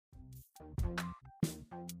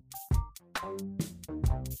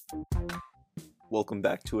Welcome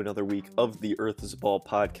back to another week of the Earth is a Ball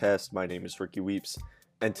podcast. My name is Ricky Weeps,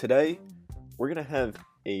 and today we're going to have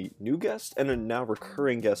a new guest and a now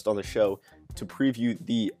recurring guest on the show to preview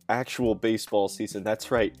the actual baseball season. That's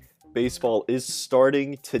right, baseball is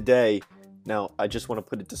starting today. Now, I just want to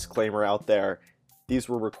put a disclaimer out there. These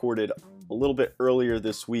were recorded a little bit earlier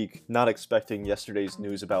this week, not expecting yesterday's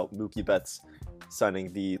news about Mookie Betts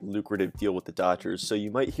signing the lucrative deal with the Dodgers. So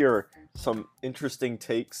you might hear some interesting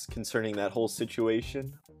takes concerning that whole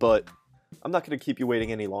situation, but I'm not going to keep you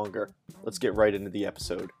waiting any longer. Let's get right into the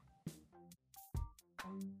episode.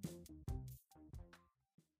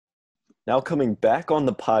 Now coming back on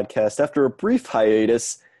the podcast after a brief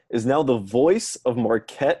hiatus is now the voice of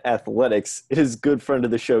Marquette Athletics. It is good friend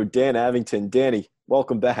of the show, Dan Avington. Danny,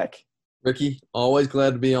 welcome back. Ricky, always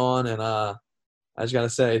glad to be on, and I just got to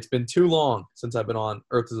say, it's been too long since I've been on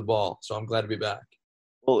Earth is a Ball, so I'm glad to be back.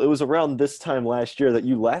 Well, it was around this time last year that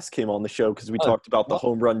you last came on the show because we talked about the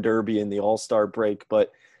home run derby and the all-star break,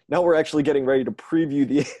 but now we're actually getting ready to preview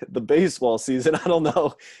the baseball season. I don't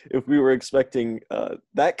know if we were expecting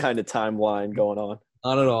that kind of timeline going on.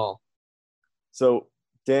 Not at all. So,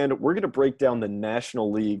 Dan, we're going to break down the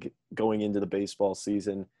National League going into the baseball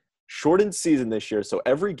season. Shortened season this year, so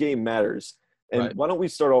every game matters. And Right. Why don't we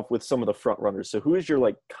start off with some of the front runners? So who is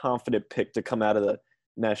your confident pick to come out of the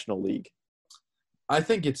National League? I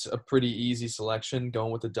think it's a pretty easy selection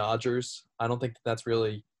going with the Dodgers. I don't think that's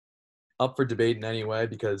really up for debate in any way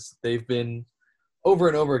because they've been over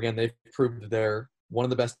and over again, they've proved they're one of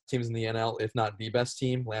the best teams in the NL, if not the best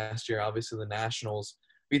team. Last year, obviously, the Nationals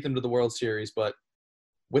beat them to the World Series, but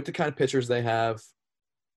with the kind of pitchers they have,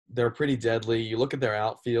 they're pretty deadly. You look at their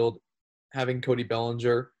outfield, having Cody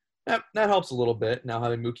Bellinger, that helps a little bit. Now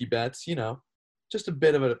having Mookie Betts, just a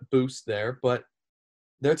bit of a boost there. But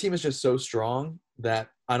their team is just so strong that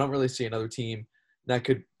I don't really see another team that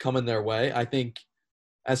could come in their way. I think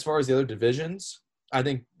as far as the other divisions, I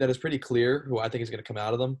think that is pretty clear who I think is going to come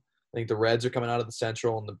out of them. I think the Reds are coming out of the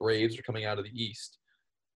Central and the Braves are coming out of the East.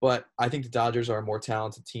 But I think the Dodgers are a more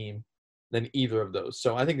talented team than either of those.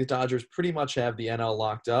 So I think the Dodgers pretty much have the NL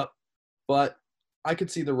locked up, but I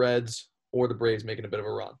could see the Reds or the Braves making a bit of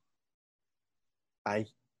a run. I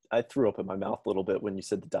threw up in my mouth a little bit when you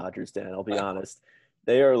said the Dodgers, Dan. I'll be honest.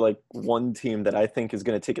 They are one team that I think is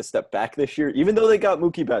going to take a step back this year, even though they got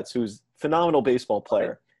Mookie Betts, who's a phenomenal baseball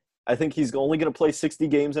player. I think he's only going to play 60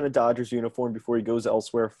 games in a Dodgers uniform before he goes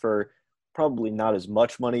elsewhere for probably not as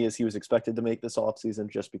much money as he was expected to make this offseason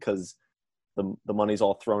just because the money's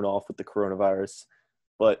all thrown off with the coronavirus.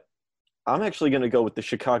 But I'm actually going to go with the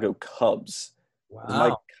Chicago Cubs. Wow.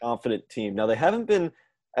 My confident team. Now, they haven't been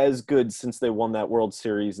as good since they won that World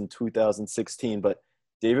Series in 2016, but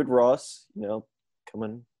David Ross,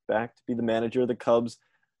 coming back to be the manager of the Cubs.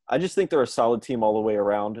 I just think they're a solid team all the way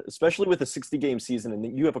around, especially with a 60-game season,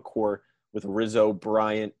 and you have a core with Rizzo,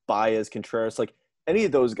 Bryant, Baez, Contreras. Any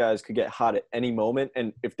of those guys could get hot at any moment,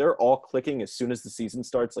 and if they're all clicking as soon as the season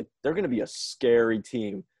starts, they're going to be a scary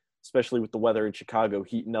team, especially with the weather in Chicago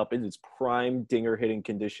heating up in its prime dinger-hitting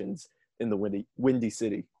conditions in the windy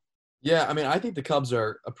city. Yeah, I think the Cubs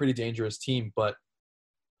are a pretty dangerous team, but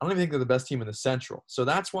I don't even think they're the best team in the Central. So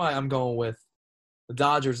that's why I'm going with the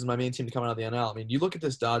Dodgers as my main team to come out of the NL. You look at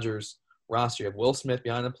this Dodgers roster. You have Will Smith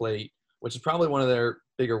behind the plate, which is probably one of their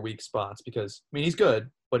bigger weak spots because, he's good,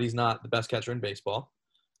 but he's not the best catcher in baseball.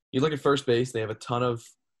 You look at first base. They have a ton of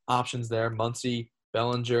options there. Muncy,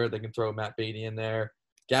 Bellinger. They can throw Matt Beaty in there.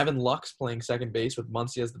 Gavin Lux playing second base with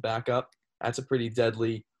Muncy as the backup. That's a pretty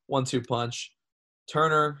deadly 1-2 punch.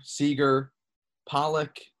 Turner, Seager,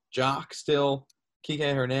 Pollock, Jock still,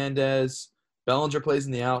 Kike Hernandez, Bellinger plays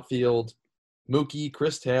in the outfield, Mookie,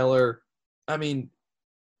 Chris Taylor.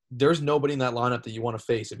 There's nobody in that lineup that you want to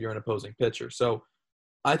face if you're an opposing pitcher. So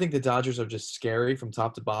I think the Dodgers are just scary from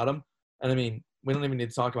top to bottom. And we don't even need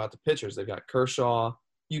to talk about the pitchers. They've got Kershaw.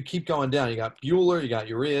 You keep going down. You got Buehler, you got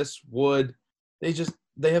Urias, Wood. They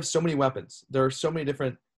have so many weapons. There are so many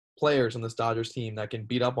different players on this Dodgers team that can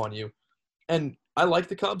beat up on you. And I like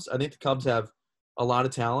the Cubs. I think the Cubs have a lot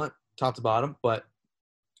of talent, top to bottom, but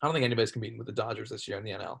I don't think anybody's competing with the Dodgers this year in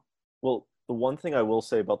the NL. Well, the one thing I will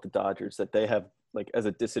say about the Dodgers that they have, as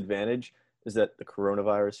a disadvantage is that the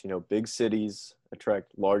coronavirus, big cities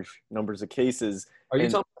attract large numbers of cases. Are you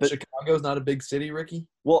talking about Chicago's not a big city, Ricky?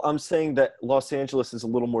 Well, I'm saying that Los Angeles is a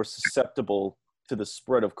little more susceptible to the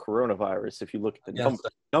spread of coronavirus. If you look at the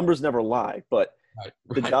numbers never lie, but Right.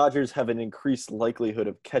 the Dodgers have an increased likelihood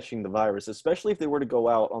of catching the virus, especially if they were to go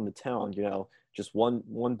out on the town. Just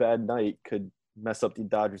one bad night could mess up the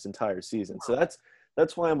Dodgers' entire season. So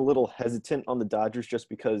that's why I'm a little hesitant on the Dodgers, just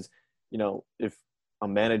because if a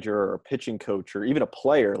manager or a pitching coach or even a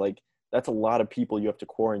player, like that's a lot of people you have to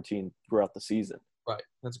quarantine throughout the season. Right.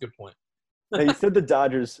 That's a good point. Now, you said the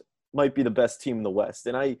Dodgers might be the best team in the West,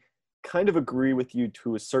 and I kind of agree with you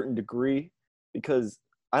to a certain degree because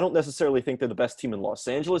I don't necessarily think they're the best team in Los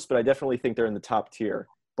Angeles, but I definitely think they're in the top tier.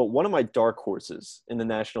 But one of my dark horses in the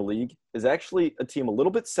National League is actually a team a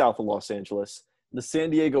little bit south of Los Angeles, the San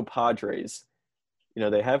Diego Padres. You know,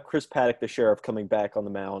 they have Chris Paddock, the sheriff, coming back on the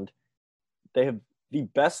mound. They have the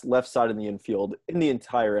best left side in the infield in the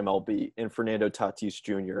entire MLB in Fernando Tatis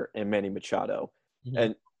Jr. and Manny Machado. Mhm.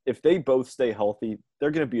 And if they both stay healthy,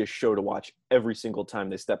 they're going to be a show to watch every single time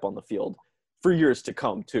they step on the field for years to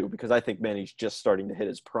come, too, because I think Manny's just starting to hit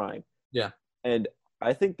his prime. Yeah. And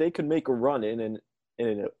I think they could make a run in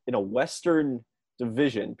a Western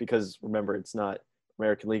division because, remember, it's not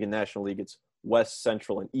American League and National League. It's West,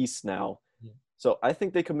 Central, and East now. Yeah. So I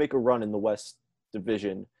think they could make a run in the West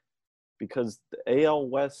division because the AL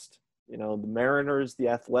West, you know, the Mariners, the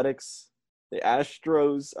Athletics, the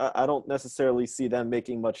Astros, I don't necessarily see them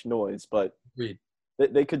making much noise, but Agreed.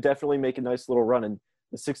 they could definitely make a nice little run. And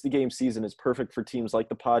the 60-game season is perfect for teams like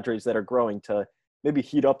the Padres that are growing to maybe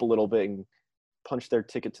heat up a little bit and punch their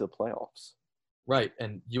ticket to the playoffs. Right.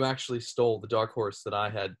 And you actually stole the dark horse that I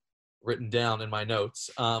had written down in my notes.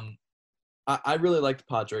 I really like the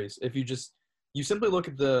Padres. If you simply look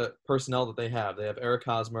at the personnel that they have Eric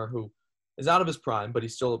Hosmer, who is out of his prime, but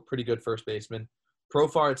he's still a pretty good first baseman.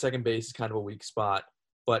 Profar at second base is kind of a weak spot,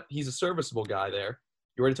 but he's a serviceable guy there.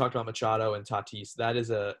 You already talked about Machado and Tatis.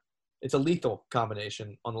 It's a lethal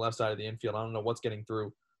combination on the left side of the infield. I don't know what's getting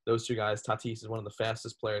through those two guys. Tatis is one of the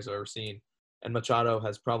fastest players I've ever seen, and Machado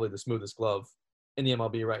has probably the smoothest glove in the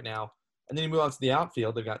MLB right now. And then you move out to the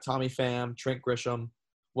outfield. They've got Tommy Pham, Trent Grisham,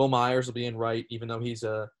 Will Myers will be in right, even though he's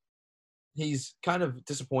kind of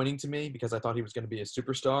disappointing to me because I thought he was going to be a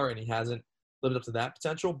superstar, and he hasn't lived up to that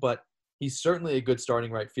potential. But he's certainly a good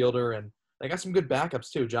starting right fielder, and they got some good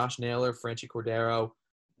backups too. Josh Naylor, Franchy Cordero.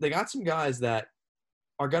 They got some guys that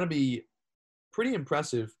are going to be pretty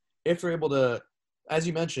impressive if they're able to, as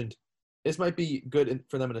you mentioned, this might be good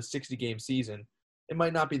for them in a 60-game season. It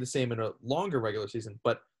might not be the same in a longer regular season,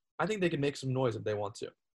 but I think they can make some noise if they want to.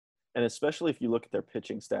 And especially if you look at their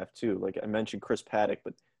pitching staff too. Like I mentioned Chris Paddock,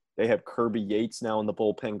 but they have Kirby Yates now in the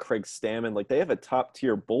bullpen, Craig Stammen. Like they have a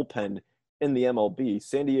top-tier bullpen in the MLB.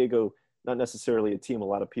 San Diego, not necessarily a team a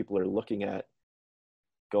lot of people are looking at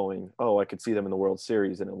going, oh, I could see them in the World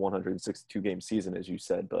Series in a 162-game season, as you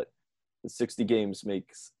said. But the 60 games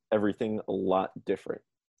makes everything a lot different.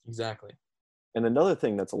 Exactly. And another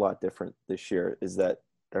thing that's a lot different this year is that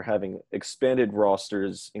they're having expanded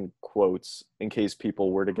rosters in quotes in case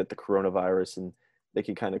people were to get the coronavirus and they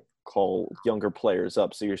can kind of call younger players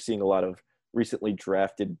up. So you're seeing a lot of recently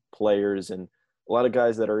drafted players and a lot of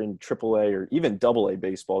guys that are in AAA or even AA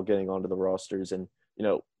baseball getting onto the rosters. And, you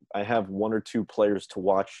know, I have one or two players to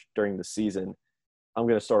watch during the season. I'm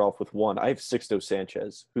going to start off with one. I have Sixto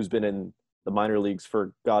Sanchez, who's been in the minor leagues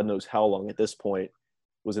for God knows how long at this point,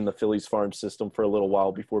 was in the Phillies farm system for a little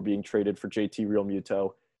while before being traded for JT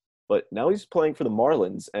Realmuto. But now he's playing for the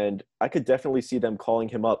Marlins, and I could definitely see them calling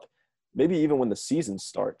him up maybe even when the season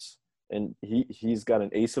starts. And he's got an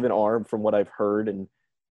ace of an arm from what I've heard and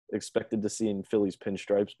expected to see in Phillies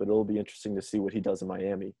pinstripes, but it'll be interesting to see what he does in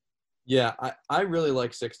Miami. Yeah, I really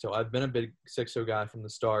like Sixto. I've been a big Sixto guy from the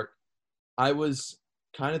start. I was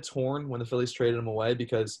kind of torn when the Phillies traded him away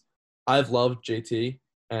because I've loved JT,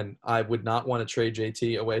 and I would not want to trade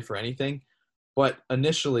JT away for anything. But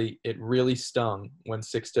initially, it really stung when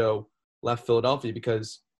Sixto left Philadelphia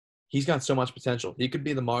because he's got so much potential. He could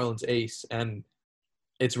be the Marlins ace, and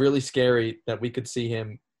it's really scary that we could see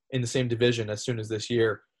him in the same division as soon as this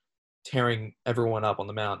year, tearing everyone up on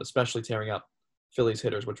the mound, especially tearing up Phillies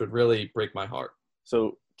hitters, which would really break my heart.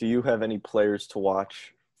 So do you have any players to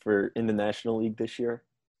watch for in the National League this year?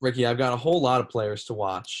 Ricky, I've got a whole lot of players to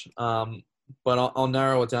watch, but I'll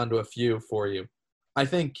narrow it down to a few for you. I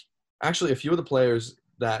think actually a few of the players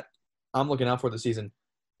that I'm looking out for this season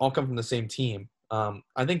all come from the same team.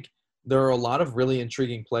 I think there are a lot of really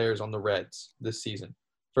intriguing players on the Reds this season.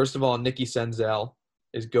 First of all, Nicky Senzel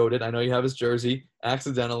is goated. I know you have his jersey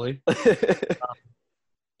accidentally,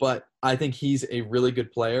 but I think he's a really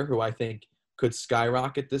good player who I think could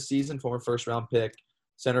skyrocket this season. Former first-round pick,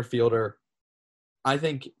 center fielder. I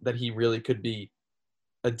think that he really could be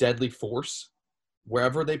a deadly force.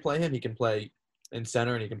 Wherever they play him, he can play in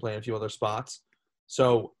center and he can play in a few other spots.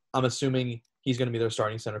 So I'm assuming he's going to be their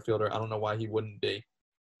starting center fielder. I don't know why he wouldn't be.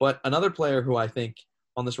 But another player who I think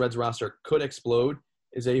on this Reds roster could explode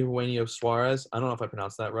is Eugenio Suarez. I don't know if I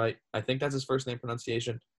pronounced that right. I think that's his first name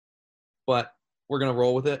pronunciation. But we're going to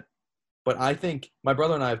roll with it. But I think my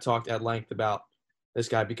brother and I have talked at length about this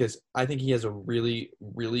guy because I think he has a really,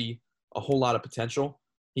 really a whole lot of potential.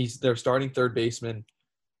 He's their starting third baseman.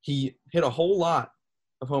 He hit a whole lot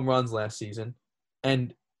of home runs last season.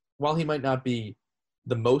 And while he might not be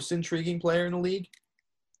the most intriguing player in the league,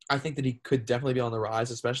 I think that he could definitely be on the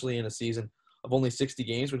rise, especially in a season of only 60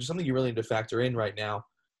 games, which is something you really need to factor in right now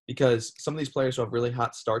because some of these players who have really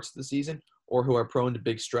hot starts to the season or who are prone to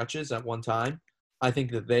big stretches at one time, I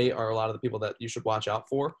think that they are a lot of the people that you should watch out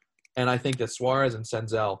for. And I think that Suarez and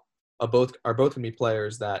Senzel are both going to be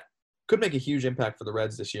players that could make a huge impact for the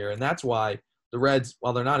Reds this year. And that's why the Reds,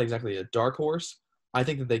 while they're not exactly a dark horse, I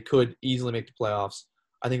think that they could easily make the playoffs.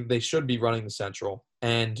 I think they should be running the Central.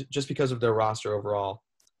 And just because of their roster overall,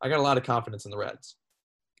 I got a lot of confidence in the Reds.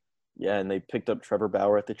 Yeah, and they picked up Trevor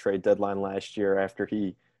Bauer at the trade deadline last year after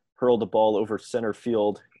he hurled a ball over center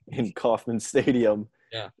field in Kauffman Stadium.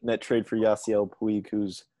 Yeah. In that trade for Yasiel Puig,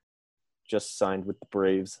 who's just signed with the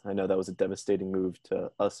Braves. I know that was a devastating move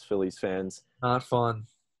to us Phillies fans. Not fun.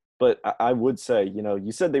 But I would say,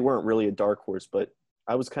 you said they weren't really a dark horse, but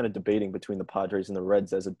I was kind of debating between the Padres and the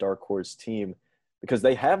Reds as a dark horse team because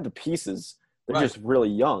they have the pieces. They're Right. just really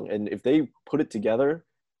young. And if they put it together,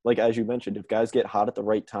 like as you mentioned, if guys get hot at the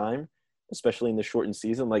right time, especially in the shortened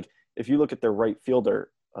season, like if you look at their right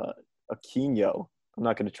fielder, Aquino, I'm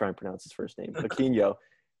not going to try and pronounce his first name, Aquino,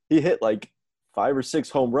 he hit like 5 or 6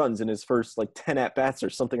 home runs in his first like 10 at-bats or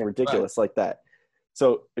something ridiculous like that.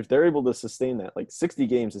 So if they're able to sustain that, like 60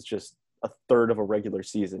 games is just a third of a regular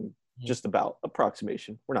season, just about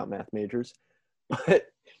approximation. We're not math majors. But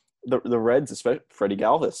the Reds, especially Freddie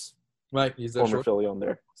Galvis, Right. He's their former short. Philly on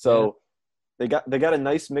there. So they got a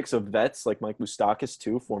nice mix of vets like Mike Moustakas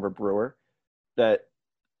too, former Brewer, that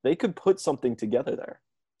they could put something together there.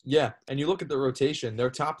 Yeah. And you look at the rotation, their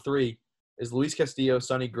top three is Luis Castillo,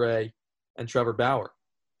 Sonny Gray, and Trevor Bauer.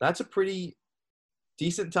 That's a pretty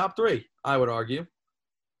decent top three, I would argue.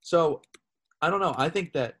 So I don't know. I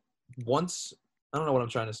think that I don't know what I'm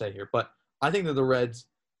trying to say here, but I think that the Reds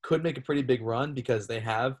could make a pretty big run because they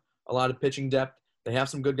have a lot of pitching depth. They have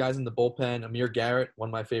some good guys in the bullpen. Amir Garrett, one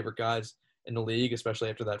of my favorite guys in the league, especially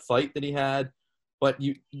after that fight that he had. But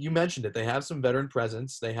you mentioned it. They have some veteran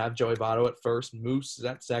presence. They have Joey Votto at first. Moose is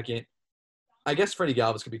at second. I guess Freddie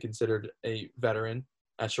Galvis could be considered a veteran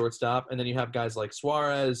at shortstop. And then you have guys like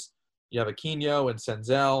Suarez. You have Aquino and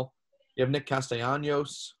Senzel. You have Nick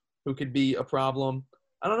Castellanos, who could be a problem.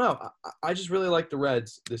 I don't know. I just really like the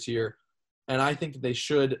Reds this year, and I think that they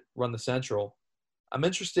should run the Central. I'm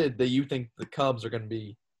interested that you think the Cubs are going to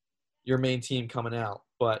be your main team coming out,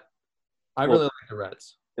 but I really like the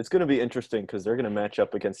Reds. It's going to be interesting because they're going to match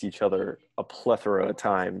up against each other a plethora of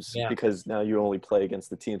times because now you only play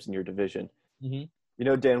against the teams in your division.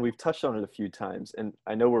 Mm-hmm. Dan, we've touched on it a few times, and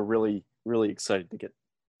I know we're really, really excited to get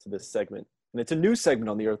to this segment. And it's a new segment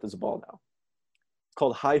on The Earth is a Ball now. It's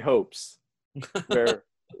called High Hopes, where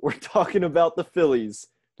we're talking about the Phillies.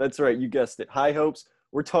 That's right, you guessed it. High Hopes.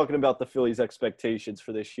 We're talking about the Phillies' expectations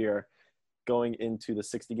for this year going into the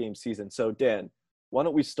 60-game season. So, Dan, why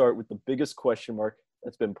don't we start with the biggest question mark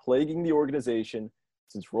that's been plaguing the organization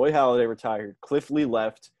since Roy Halladay retired, Cliff Lee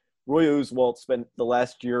left, Roy Oswalt spent the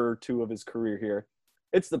last year or two of his career here.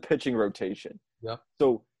 It's the pitching rotation. Yep.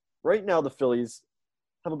 So right now the Phillies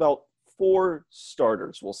have about 4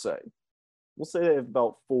 starters, we'll say. We'll say they have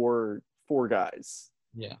about four guys.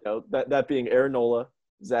 Yeah. That being Aaron Nola,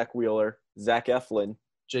 Zach Wheeler, Zach Eflin,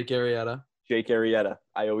 Jake Arrieta.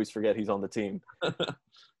 I always forget he's on the team. But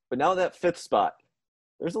now that 5th spot,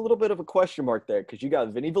 there's a little bit of a question mark there because you got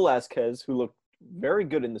Vinny Velasquez, who looked very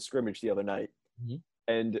good in the scrimmage the other night,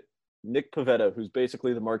 and Nick Pivetta, who's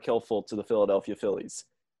basically the Markelle Fultz of the Philadelphia Phillies.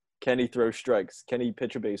 Can he throw strikes? Can he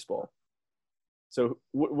pitch a baseball? So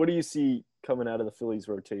what do you see coming out of the Phillies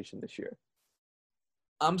rotation this year?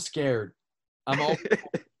 I'm scared. I'm all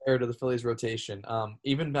scared of the Phillies rotation.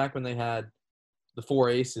 Even back when they had the 4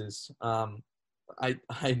 aces,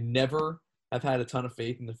 I never have had a ton of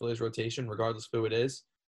faith in the Phillies rotation, regardless of who it is.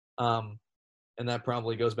 And that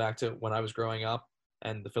probably goes back to when I was growing up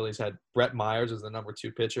and the Phillies had Brett Myers as the number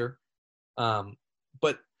 2 pitcher.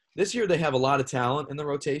 But this year they have a lot of talent in the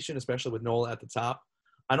rotation, especially with Nola at the top.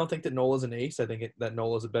 I don't think that Nola's an ace. I think that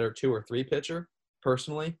Nola's a better 2 or 3 pitcher,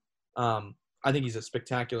 personally. I think he's a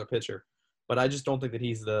spectacular pitcher, but I just don't think that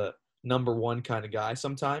he's the number 1 kind of guy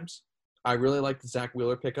sometimes. I really like the Zach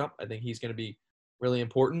Wheeler pickup. I think he's going to be really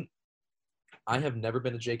important. I have never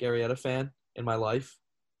been a Jake Arrieta fan in my life.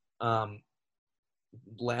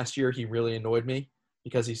 Last year, he really annoyed me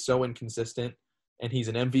because he's so inconsistent, and he's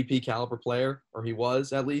an MVP caliber player, or he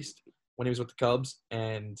was at least when he was with the Cubs,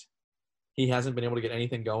 and he hasn't been able to get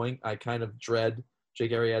anything going. I kind of dread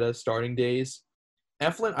Jake Arrieta starting days.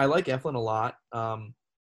 Eflin, I like Eflin a lot.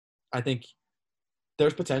 I think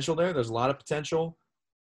there's potential there. There's a lot of potential.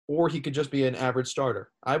 Or he could just be an average starter.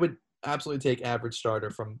 I would absolutely take average starter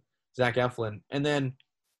from Zach Eflin. And then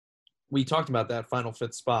we talked about that final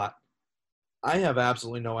fifth spot. I have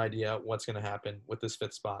absolutely no idea what's going to happen with this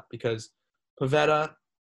fifth spot because Pivetta,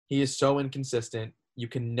 he is so inconsistent. You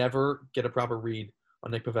can never get a proper read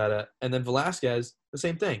on Nick Pivetta. And then Velasquez, the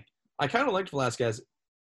same thing. I kind of liked Velasquez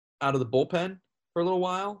out of the bullpen for a little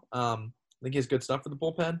while. I think he has good stuff for the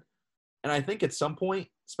bullpen. And I think at some point,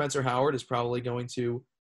 Spencer Howard is probably going to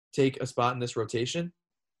take a spot in this rotation.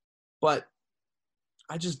 But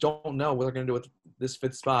I just don't know what they're going to do with this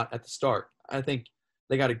fifth spot at the start. I think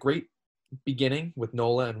they got a great beginning with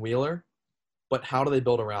Nola and Wheeler, but how do they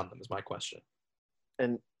build around them is my question.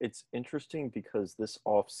 And it's interesting because this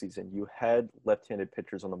offseason, you had left-handed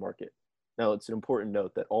pitchers on the market. Now, it's an important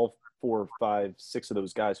note that all 4, 5, 6 of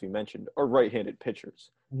those guys we mentioned are right-handed pitchers.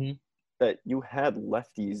 Mm-hmm. That you had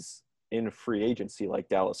lefties in free agency like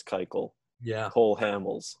Dallas Keuchel, Cole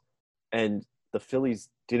Hamels, and the Phillies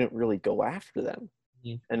didn't really go after them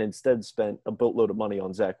and instead spent a boatload of money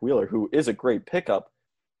on Zach Wheeler, who is a great pickup,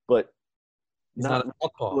 but not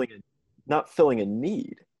filling a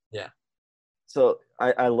need. Yeah. So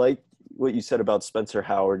I like what you said about Spencer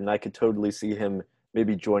Howard, and I could totally see him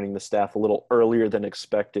maybe joining the staff a little earlier than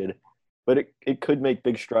expected. But it could make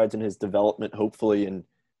big strides in his development, hopefully. And,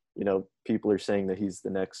 you know, people are saying that he's the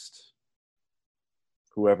next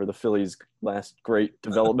whoever the Phillies' last great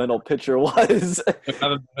developmental pitcher was. There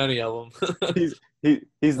haven't been many of them.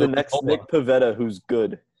 he's the next Nick Pivetta who's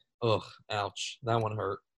good. Ugh, ouch. That one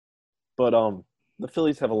hurt. But the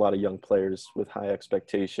Phillies have a lot of young players with high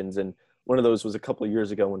expectations, and one of those was a couple of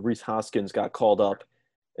years ago when Rhys Hoskins got called up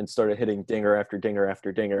and started hitting dinger after dinger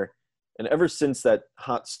after dinger. And ever since that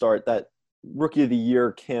hot start, that Rookie of the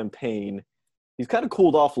Year campaign, he's kind of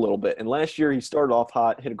cooled off a little bit. And last year he started off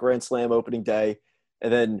hot, hit a grand slam opening day,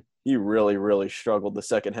 and then he really, really struggled the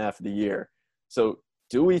second half of the year. So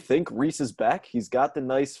do we think Rhys is back? He's got the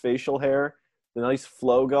nice facial hair, the nice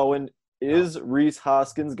flow going. Is Rhys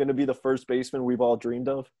Hoskins going to be the first baseman we've all dreamed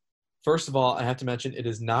of? First of all, I have to mention it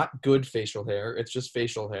is not good facial hair. It's just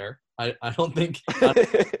facial hair. I don't think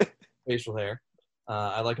facial hair.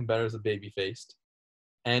 I like him better as a baby-faced.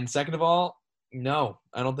 And second of all, no,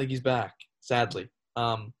 I don't think he's back, sadly.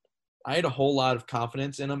 I had a whole lot of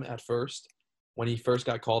confidence in him at first. When he first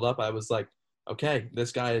got called up, I was like, okay,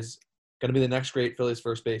 this guy is going to be the next great Phillies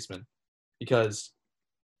first baseman. Because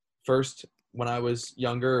first, when I was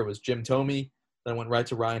younger, it was Jim Thome. Then I went right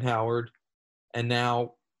to Ryan Howard. And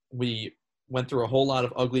now we went through a whole lot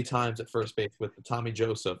of ugly times at first base with the Tommy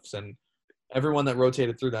Josephs and everyone that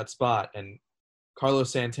rotated through that spot. And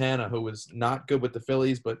Carlos Santana, who was not good with the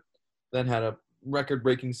Phillies, but then had a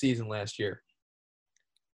record-breaking season last year.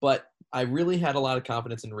 But I really had a lot of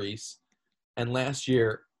confidence in Rhys. And last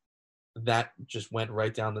year, that just went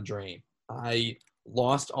right down the drain. I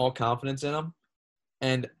lost all confidence in him.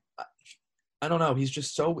 And I don't know. He's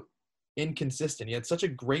just so inconsistent. He had such a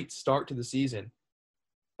great start to the season.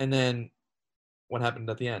 And then what happened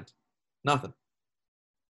at the end? Nothing.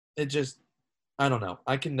 It just, I don't know.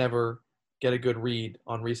 I can never get a good read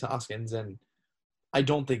on Rhys Hoskins, and I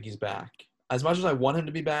don't think he's back. As much as I want him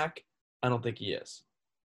to be back, I don't think he is.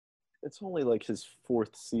 It's only like his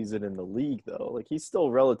 4th season in the league, though. Like, he's still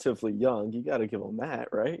relatively young. You got to give him that,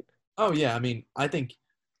 right? Oh, yeah. I mean, I think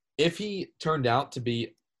if he turned out to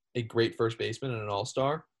be a great first baseman and an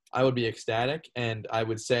all-star, I would be ecstatic, and I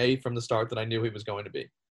would say from the start that I knew he was going to be.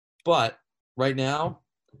 But right now,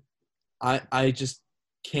 I just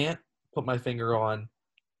can't put my finger on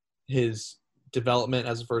his development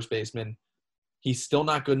as a first baseman. He's still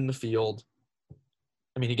not good in the field.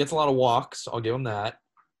 I mean, he gets a lot of walks. I'll give him that.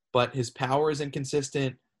 But his power is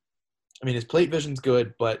inconsistent. I mean, his plate vision's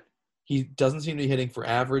good, but he doesn't seem to be hitting for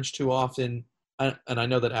average too often. And I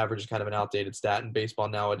know that average is kind of an outdated stat in baseball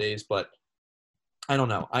nowadays, but I don't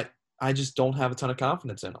know. I just don't have a ton of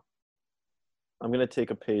confidence in him. I'm going to take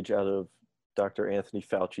a page out of Dr. Anthony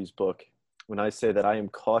Fauci's book when I say that I am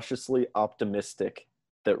cautiously optimistic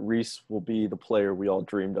that Rhys will be the player we all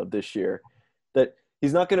dreamed of this year. That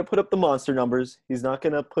he's not going to put up the monster numbers. He's not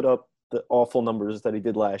going to put up the awful numbers that he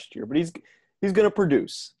did last year, but he's going to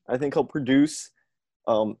produce. I think he'll produce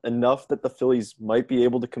enough that the Phillies might be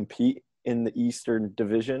able to compete in the Eastern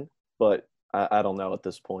Division, but I don't know at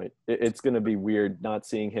this point. It's going to be weird not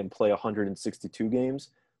seeing him play 162 games,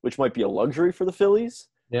 which might be a luxury for the Phillies.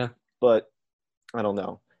 Yeah. But I don't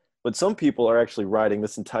know. But some people are actually riding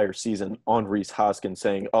this entire season on Rhys Hoskins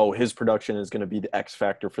saying, oh, his production is going to be the X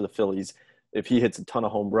factor for the Phillies. If he hits a ton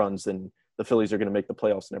of home runs, then the Phillies are going to make the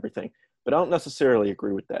playoffs and everything. But I don't necessarily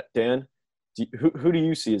agree with that. Dan, who do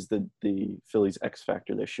you see as the Phillies X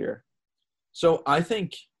factor this year? So I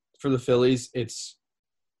think for the Phillies, it's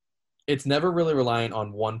never really reliant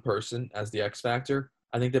on one person as the X factor.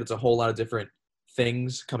 I think that it's a whole lot of different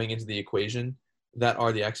things coming into the equation that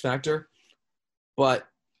are the X factor. But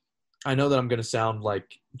I know that I'm going to sound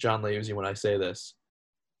like John Lauzzi when I say this,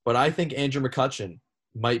 but I think Andrew McCutchen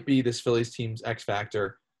might be this Phillies team's X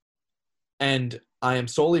factor. And I am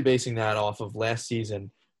solely basing that off of last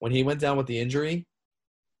season. When he went down with the injury,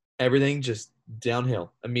 everything just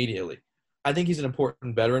downhill immediately. I think he's an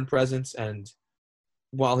important veteran presence, and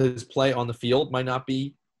while his play on the field might not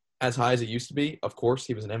be as high as it used to be, of course,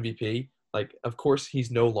 he was an MVP. Like, of course, he's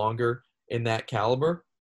no longer in that caliber.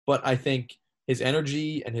 But I think his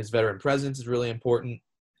energy and his veteran presence is really important.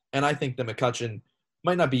 And I think that McCutchen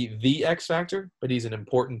might not be the X factor, but he's an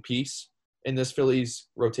important piece in this Phillies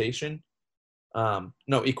rotation.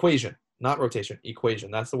 No, equation, not rotation, equation.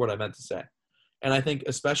 That's the word I meant to say. And I think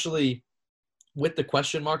especially with the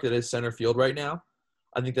question mark that is center field right now,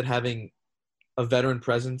 I think that having a veteran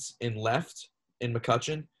presence in left in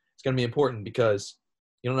McCutchen is going to be important because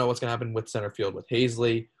you don't know what's going to happen with center field with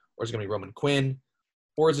Hazley, or is it going to be Roman Quinn,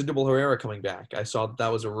 or is Odubel Herrera coming back? I saw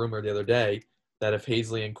that was a rumor the other day that if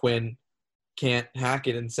Hazley and Quinn can't hack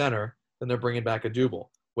it in center, then they're bringing back Odubel,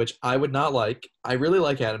 which I would not like. I really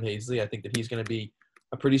like Adam Hazley. I think that he's going to be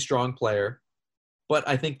a pretty strong player, but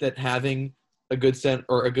I think that having a good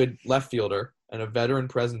a good left fielder and a veteran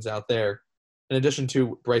presence out there, in addition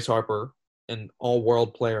to Bryce Harper, an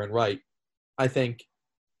all-world player in right, I think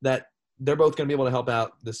that they're both going to be able to help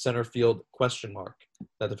out the center field question mark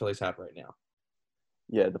that the Phillies have right now.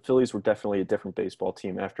 Yeah, the Phillies were definitely a different baseball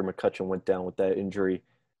team after McCutchen went down with that injury.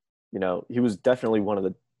 You know, he was definitely one of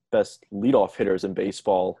the best leadoff hitters in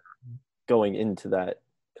baseball going into that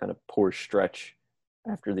kind of poor stretch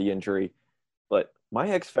after the injury. But my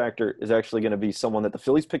X factor is actually going to be someone that the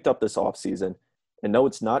Phillies picked up this offseason. And no,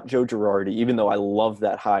 it's not Joe Girardi, even though I love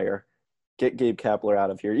that hire. Get Gabe Kapler out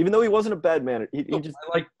of here. Even though he wasn't a bad man.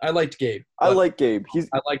 I liked Gabe. I like Gabe.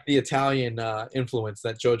 I like the Italian influence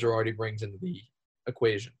that Joe Girardi brings into the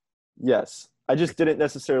equation. Yes. I just didn't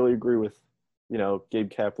necessarily agree with, Gabe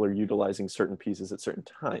Kapler utilizing certain pieces at certain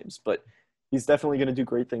times. But he's definitely going to do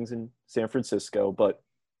great things in San Francisco. But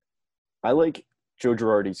I like Joe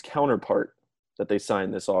Girardi's counterpart that they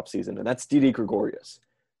signed this offseason, and that's Didi Gregorius.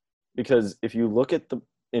 Because if you look at the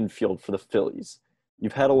infield for the Phillies,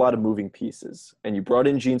 you've had a lot of moving pieces. And you brought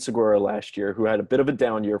in Gene Segura last year, who had a bit of a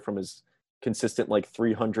down year from his consistent,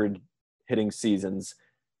 300 hitting seasons.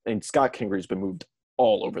 And Scott Kingery's been moved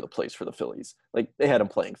all over the place for the Phillies. They had him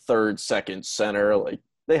playing third, second, center.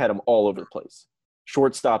 They had him all over the place.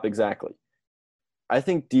 Shortstop, exactly. I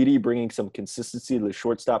think Didi bringing some consistency to the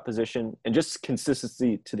shortstop position and just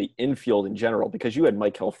consistency to the infield in general, because you had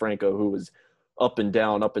Maikel Franco, who was up and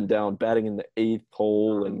down, batting in the eighth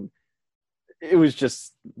hole, and it was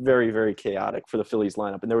just very, very chaotic for the Phillies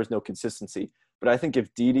lineup, and there was no consistency. But I think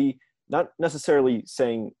if Didi, not necessarily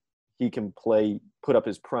saying he can put up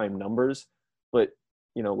his prime numbers, but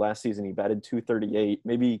last season he batted .238.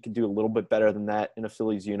 Maybe he could do a little bit better than that in a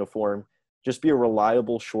Phillies uniform. Just be a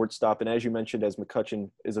reliable shortstop. And as you mentioned, as McCutchen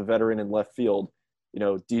is a veteran in left field,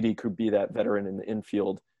 Didi could be that veteran in the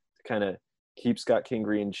infield to kind of keep Scott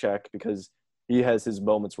Kingery in check, because he has his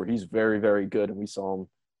moments where he's very, very good. And we saw him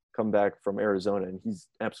come back from Arizona, and he's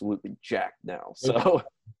absolutely jacked now. So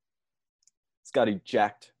Scotty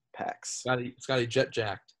jacked packs. Scotty jet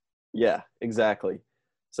jacked. Yeah, exactly.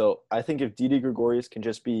 So I think if Didi Gregorius can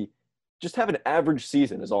just have an average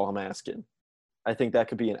season is all I'm asking. I think that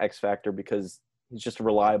could be an X factor, because he's just a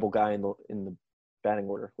reliable guy in the batting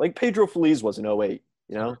order, like Pedro Feliz was in 08,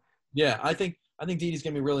 Yeah, I think Didi's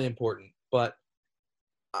going to be really important, but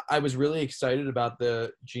I was really excited about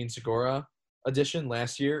the Gene Segura addition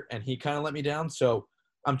last year, and he kind of let me down. So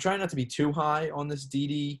I'm trying not to be too high on this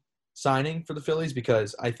Didi signing for the Phillies,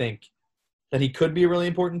 because I think that he could be a really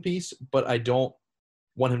important piece, but I don't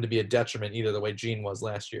want him to be a detriment either, the way Gene was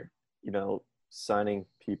last year. Signing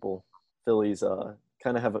people, Phillies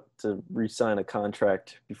kind of have to re-sign a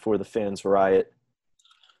contract before the fans riot.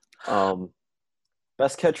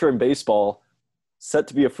 Best catcher in baseball, set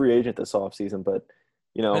to be a free agent this offseason, but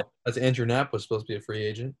as Andrew Knapp was supposed to be a free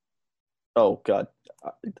agent. Oh God,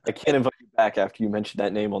 I can't invite you back after you mentioned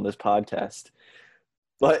that name on this podcast.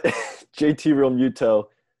 But JT Realmuto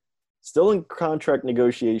still in contract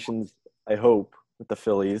negotiations, I hope, with the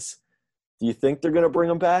Phillies. Do you think they're going to bring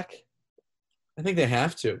him back? I think they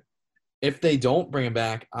have to. If they don't bring him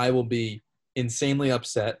back, I will be insanely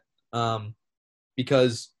upset,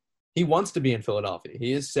 because he wants to be in Philadelphia.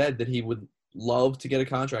 He has said that he would love to get a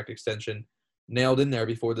contract extension nailed in there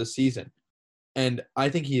before this season. And I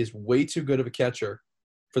think he is way too good of a catcher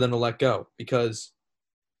for them to let go because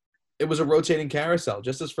it was a rotating carousel,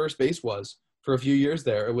 just as first base was for a few years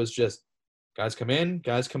there. It was just guys come in,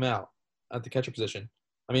 guys come out at the catcher position.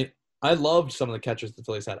 I mean, I loved some of the catchers the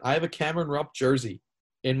Phillies had. I have a Cameron Rupp jersey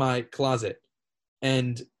in my closet,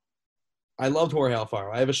 and I loved Jorge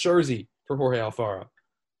Alfaro. I have a jersey for Jorge Alfaro.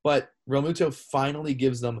 But Realmuto finally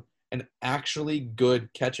gives them an actually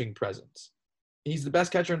good catching presence. He's the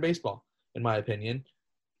best catcher in baseball, in my opinion.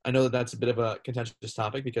 I know that that's a bit of a contentious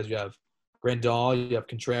topic because you have Grandal, you have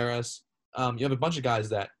Contreras, you have a bunch of guys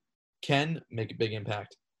that can make a big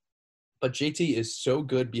impact. But JT is so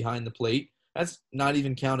good behind the plate. That's not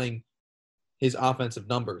even counting his offensive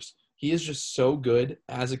numbers. He is just so good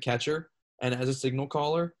as a catcher and as a signal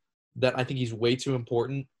caller that I think he's way too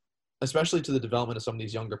important, especially to the development of some of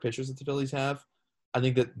these younger pitchers that the Phillies have. I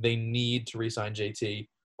think that they need to re-sign JT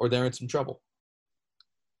or they're in some trouble.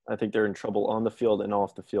 I think they're in trouble on the field and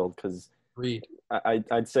off the field because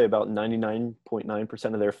I'd say about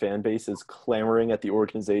 99.9% of their fan base is clamoring at the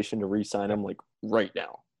organization to re-sign him like right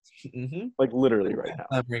now. Mm-hmm. Like literally right now.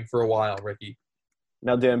 Clamoring for a while, Ricky.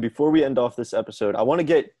 Now, Dan, before we end off this episode, I want to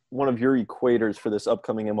get one of your equators for this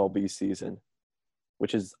upcoming MLB season,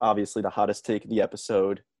 which is obviously the hottest take of the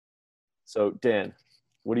episode. So, Dan,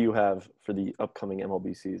 what do you have for the upcoming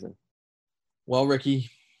MLB season? Well, Ricky,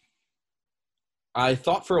 I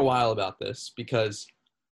thought for a while about this because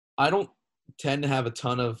I don't tend to have a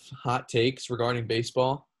ton of hot takes regarding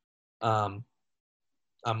baseball. I'm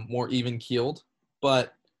more even-keeled,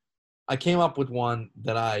 but I came up with one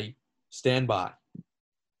that I stand by.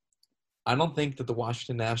 I don't think that the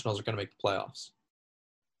Washington Nationals are going to make the playoffs.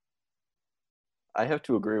 I have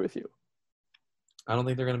to agree with you. I don't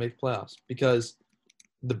think they're going to make the playoffs because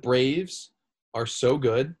the Braves are so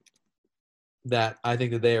good that I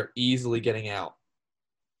think that they are easily getting out.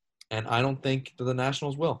 And I don't think that the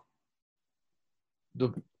Nationals will.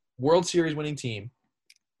 The World Series winning team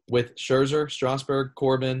with Scherzer, Strasburg,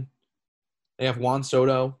 Corbin, they have Juan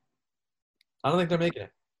Soto. I don't think they're making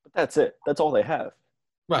it. But that's it. That's all they have.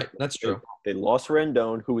 Right, that's true. They lost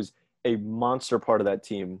Rendon, who was a monster part of that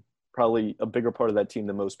team, probably a bigger part of that team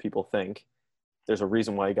than most people think. There's a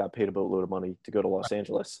reason why he got paid a boatload of money to go to Los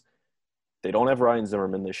Angeles. They don't have Ryan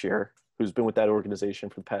Zimmerman this year, who's been with that organization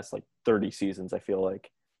for the past, 30 seasons, I feel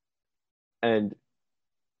like. And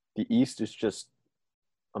the East is just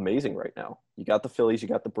amazing right now. You got the Phillies, you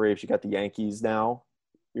got the Braves, you got the Yankees now.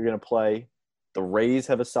 You're going to play. The Rays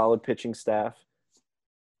have a solid pitching staff.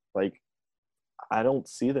 I don't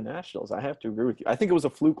see the Nationals. I have to agree with you. I think it was a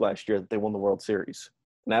fluke last year that they won the World Series.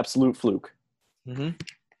 An absolute fluke. Mm-hmm.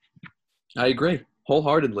 I agree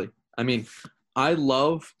wholeheartedly. I mean,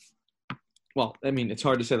 it's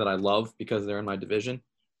hard to say that I love because they're in my division,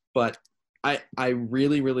 but I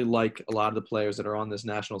really, really like a lot of the players that are on this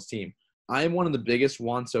Nationals team. I am one of the biggest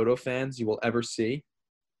Juan Soto fans you will ever see,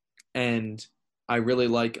 and I really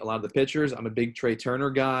like a lot of the pitchers. I'm a big Trey Turner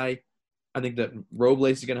guy. I think that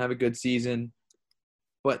Robles is going to have a good season,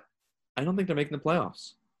 but I don't think they're making the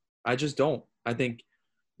playoffs. I just don't. I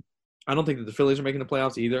don't think that the Phillies are making the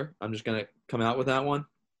playoffs either. I'm just going to come out with that one.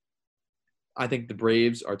 I think the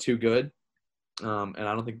Braves are too good, and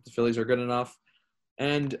I don't think the Phillies are good enough.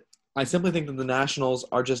 And I simply think that the Nationals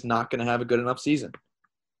are just not going to have a good enough season.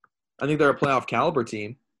 I think they're a playoff caliber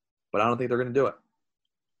team, but I don't think they're going to do it.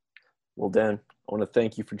 Well, Dan, I want to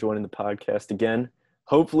thank you for joining the podcast again.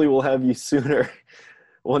 Hopefully we'll have you sooner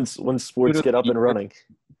once sports get up and running.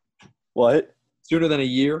 What? Sooner than a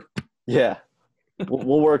year? Yeah.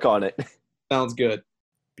 We'll work on it. Sounds good.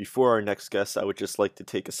 Before our next guest, I would just like to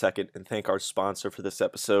take a second and thank our sponsor for this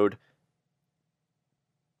episode.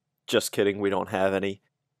 Just kidding, we don't have any.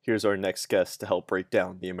 Here's our next guest to help break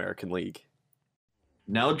down the American League.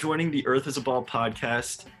 Now joining the Earth is a Ball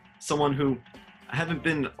podcast, someone who I haven't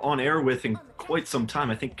been on air with in quite some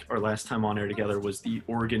time. I think our last time on air together was the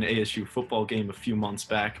Oregon ASU football game a few months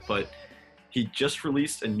back, but he just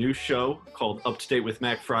released a new show called Up to Date with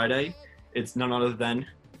Mac Friday. It's none other than,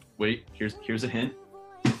 here's a hint.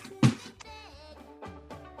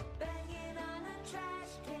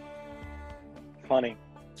 Funny.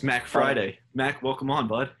 It's Mac Friday. Mac, welcome on,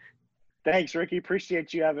 bud. Thanks, Ricky.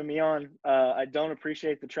 Appreciate you having me on. I don't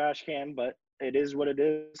appreciate the trash can, but it is what it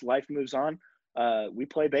is. Life moves on. We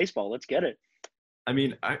play baseball. Let's get it. I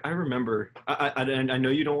mean, I remember, I know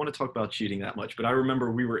you don't want to talk about cheating that much, but I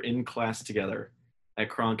remember we were in class together at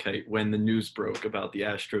Cronkite when the news broke about the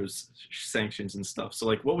Astros sanctions and stuff.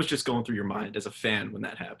 So, what was just going through your mind as a fan when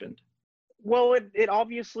that happened? Well, it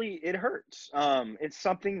obviously it hurts. It's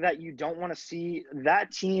something that you don't want to see.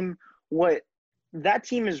 That team, what that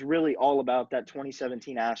team is really all about. That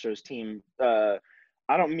 2017 Astros team.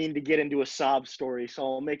 I don't mean to get into a sob story, so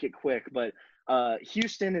I'll make it quick. But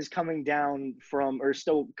Houston is coming down from, or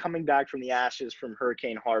still coming back from the ashes from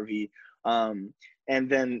Hurricane Harvey. And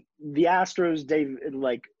then the Astros, they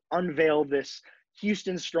like unveil this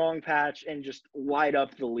Houston strong patch and just light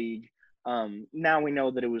up the league. Now we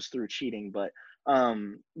know that it was through cheating, but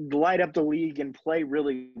light up the league and play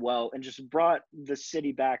really well and just brought the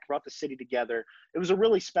city back, brought the city together. It was a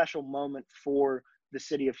really special moment for the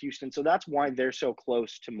city of Houston. So that's why they're so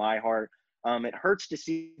close to my heart. It hurts to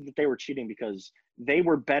see that they were cheating because they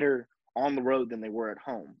were better on the road than they were at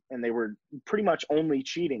home. And they were pretty much only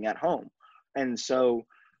cheating at home. And so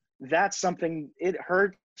that's something, it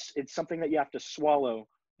hurts. It's something that you have to swallow,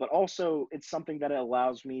 but also it's something that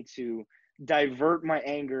allows me to divert my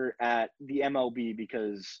anger at the MLB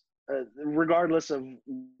because regardless of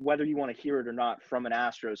whether you want to hear it or not from an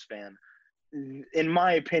Astros fan, in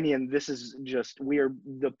my opinion, this is just, we are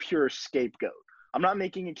the pure scapegoat. I'm not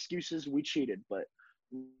making excuses. We cheated, but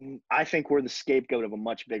I think we're the scapegoat of a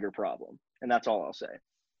much bigger problem. And that's all I'll say.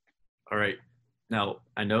 All right. Now,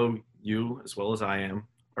 I know you, as well as I am,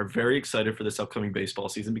 are very excited for this upcoming baseball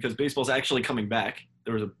season because baseball's actually coming back.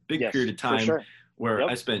 There was a big period of time where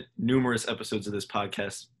I spent numerous episodes of this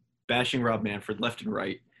podcast bashing Rob Manfred left and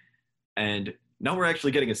right. And now we're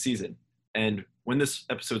actually getting a season. And when this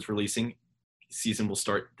episode's releasing, season will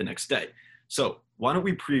start the next day. So why don't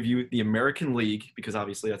we preview the American League, because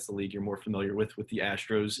obviously that's the league you're more familiar with the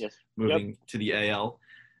Astros moving to the AL.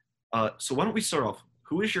 So why don't we start off?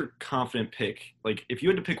 Who is your confident pick? Like, if you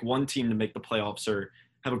had to pick one team to make the playoffs or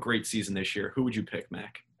have a great season this year, who would you pick,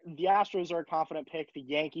 Mac? The Astros are a confident pick. The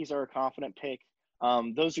Yankees are a confident pick.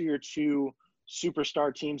 Those are your two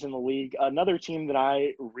superstar teams in the league. Another team that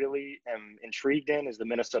I really am intrigued in is the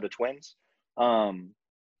Minnesota Twins.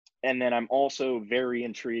 And then I'm also very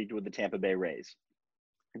intrigued with the Tampa Bay Rays.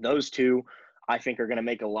 Those two, I think, are going to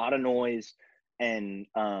make a lot of noise and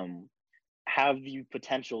have the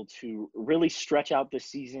potential to really stretch out this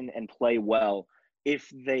season and play well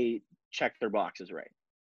if they check their boxes right.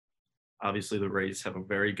 Obviously, the Rays have a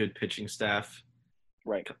very good pitching staff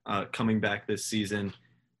coming back this season.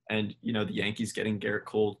 And, you know, the Yankees getting Garrett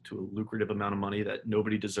Cole to a lucrative amount of money that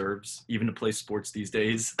nobody deserves, even to play sports these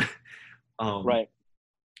days.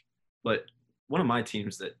 But one of my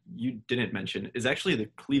teams that you didn't mention is actually the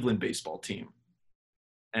Cleveland baseball team.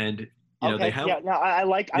 And, you know, they have – I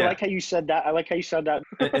like how you said that.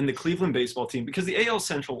 And the Cleveland baseball team, because the AL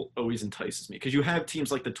Central always entices me, because you have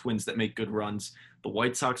teams like the Twins that make good runs. The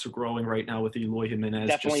White Sox are growing right now with Eloy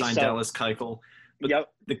Jimenez, just signed Dallas Keuchel. But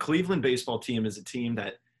the Cleveland baseball team is a team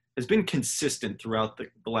that has been consistent throughout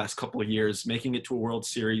the last couple of years, making it to a World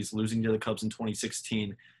Series, losing to the Cubs in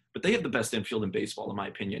 2016. But they have the best infield in baseball, in my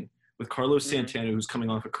opinion, with Carlos Santana, who's coming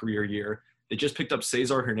off a career year. They just picked up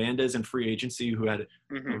Cesar Hernandez in free agency, who had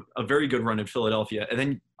a very good run in Philadelphia. And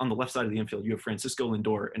then on the left side of the infield, you have Francisco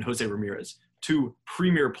Lindor and Jose Ramirez, two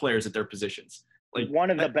premier players at their positions. Like one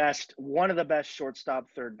of the best shortstop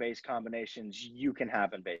third base combinations you can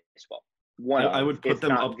have in baseball. I would put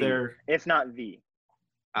them up there, if not the.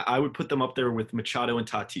 I would put them up there with Machado and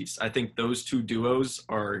Tatis. I think those two duos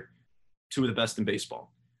are two of the best in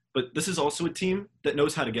baseball. But this is also a team that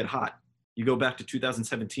knows how to get hot. You go back to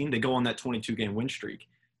 2017, they go on that 22-game win streak.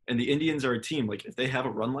 And the Indians are a team, like, if they have a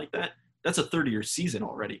run like that, that's a 30-year season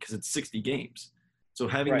already because it's 60 games. So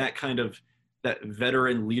having that kind of that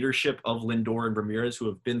veteran leadership of Lindor and Ramirez who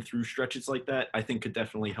have been through stretches like that, I think could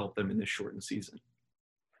definitely help them in this shortened season.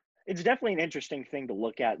 It's definitely an interesting thing to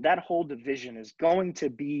look at. That whole division is going to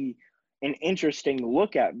be an interesting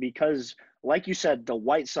look at because, like you said, the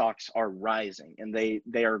White Sox are rising and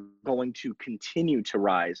they are going to continue to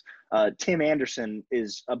rise. Tim Anderson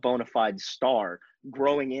is a bona fide star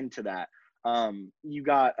growing into that. You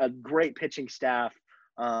got a great pitching staff.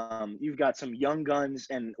 You've got some young guns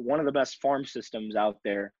and one of the best farm systems out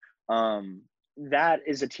there. That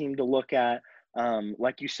is a team to look at.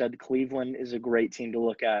 Like you said, Cleveland is a great team to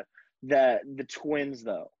look at. The Twins,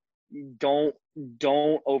 though, don't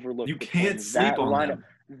overlook. You can't sleep on them.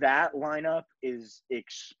 That lineup is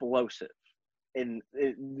explosive, and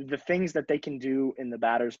the things that they can do in the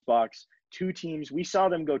batter's box. Two teams, we saw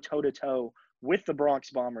them go toe to toe with the Bronx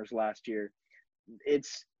Bombers last year.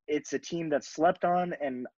 It's a team that's slept on,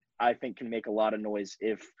 and I think can make a lot of noise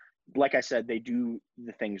if, like I said, they do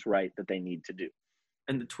the things right that they need to do.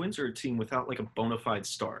 And the Twins are a team without like a bona fide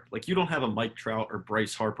star. Like you don't have a Mike Trout or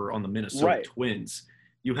Bryce Harper on the Minnesota Twins.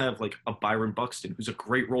 you have like a Byron Buxton, who's a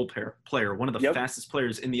great role player, one of the fastest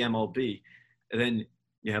players in the MLB. And then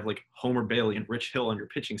you have like Homer Bailey and Rich Hill on your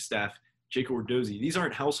pitching staff, Jacob Ordozzi. These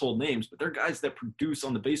aren't household names, but they're guys that produce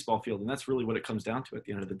on the baseball field, and that's really what it comes down to at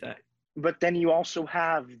the end of the day. But then you also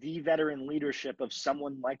have the veteran leadership of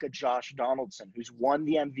someone like a Josh Donaldson, who's won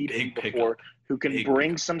the MVP before, who can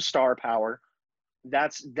bring some star power.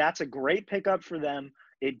 That's a great pickup for them.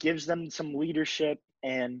 It gives them some leadership,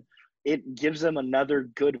 and it gives them another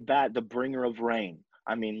good bat, the bringer of rain.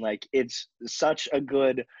 I mean, like, it's such a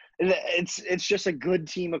good – it's just a good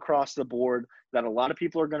team across the board that a lot of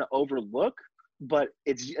people are going to overlook, but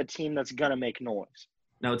it's a team that's going to make noise.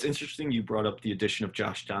 Now, it's interesting you brought up the addition of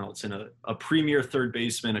Josh Donaldson, a premier third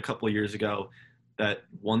baseman a couple of years ago that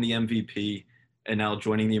won the MVP and now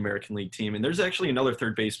joining the American League team. And there's actually another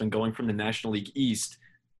third baseman going from the National League East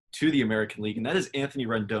to the American League, and that is Anthony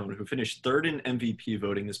Rendon, who finished third in MVP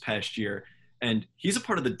voting this past year. And he's a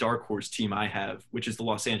part of the dark horse team I have, which is the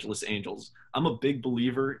Los Angeles Angels. I'm a big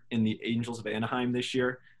believer in the Angels of Anaheim this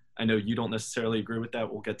year. I know you don't necessarily agree with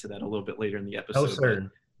that. We'll get to that a little bit later in the episode. No,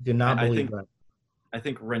 sir. Do not believe that. I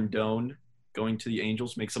think Rendon going to the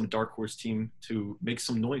Angels makes some dark horse team to make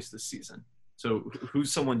some noise this season. So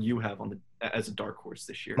who's someone you have as a dark horse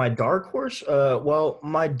this year? My dark horse?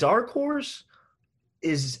 My dark horse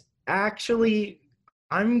is actually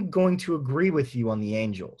 – I'm going to agree with you on the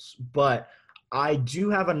Angels, but I do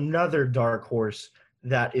have another dark horse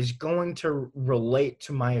that is going to relate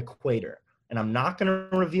to my equator, and I'm not going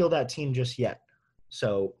to reveal that team just yet.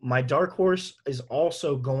 So my dark horse is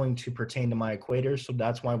also going to pertain to my equator, so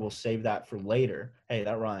that's why we'll save that for later. Hey,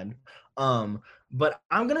 that rhymed. But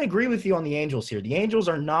I'm going to agree with you on the Angels here. The Angels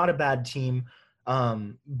are not a bad team,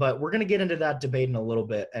 but we're going to get into that debate in a little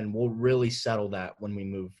bit, and we'll really settle that when we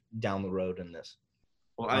move down the road in this.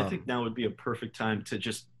 Well, I think now would be a perfect time to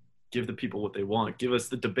just give the people what they want. Give us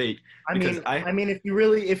the debate. I mean, if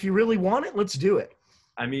you really want it, let's do it.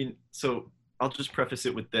 I mean, so I'll just preface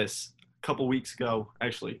it with this. A couple weeks ago,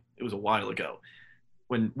 actually, it was a while ago,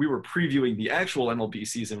 when we were previewing the actual MLB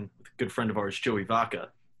season with a good friend of ours, Joey Vaca,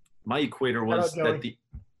 my equator was that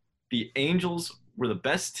the Angels were the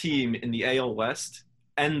best team in the AL West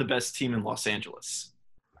and the best team in Los Angeles,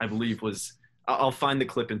 I believe was – I'll find the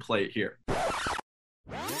clip and play it here.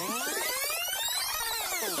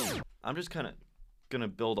 I'm just kind of going to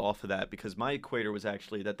build off of that because my equator was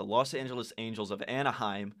actually that the Los Angeles Angels of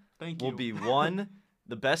Anaheim will be one –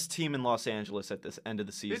 the best team in Los Angeles at this end of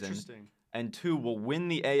the season. Interesting. And two, will win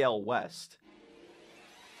the AL West.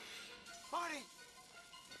 Marty!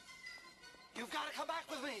 You've got to come back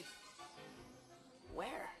with me!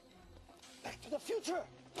 Where? Back to the future!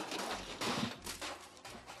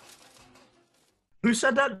 Who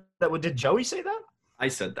said that? Did Joey say that? I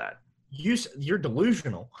said that. You're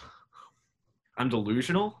delusional. I'm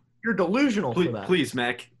delusional? You're delusional for that. Please,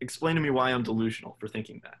 Mac, explain to me why I'm delusional for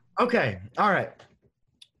thinking that. Okay, all right.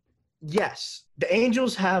 Yes, the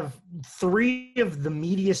Angels have three of the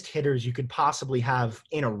meatiest hitters you could possibly have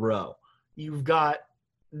in a row. You've got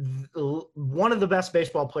one of the best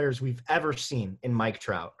baseball players we've ever seen in Mike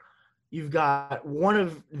Trout. You've got one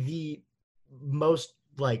of the most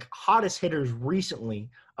hottest hitters recently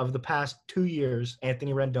of the past 2 years,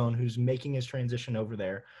 Anthony Rendon, who's making his transition over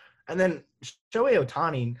there. And then Shohei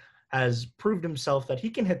Ohtani has proved himself that he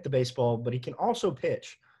can hit the baseball, but he can also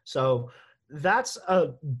pitch. So that's a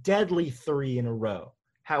deadly three in a row.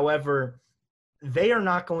 However, they are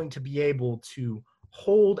not going to be able to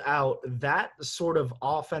hold out that sort of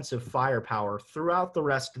offensive firepower throughout the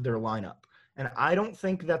rest of their lineup. And I don't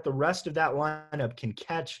think that the rest of that lineup can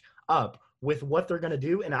catch up with what they're going to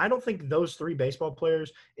do. And I don't think those three baseball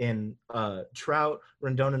players in Trout,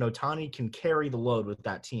 Rendon, and Ohtani can carry the load with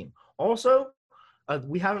that team. Also,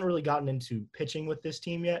 we haven't really gotten into pitching with this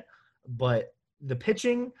team yet, but the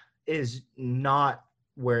pitching is not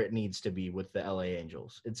where it needs to be with the LA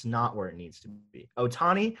Angels. It's not where it needs to be.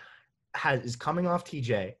 Ohtani is coming off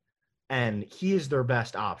TJ, and he is their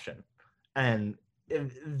best option. And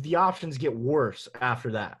the options get worse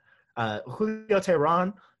after that. Julio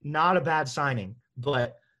Teheran, not a bad signing,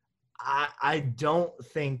 but I don't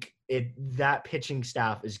think that pitching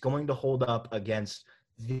staff is going to hold up against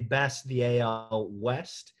the best the AL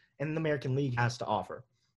West and the American League has to offer.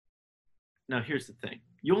 Now, here's the thing.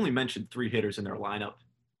 You only mentioned three hitters in their lineup,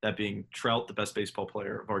 that being Trout, the best baseball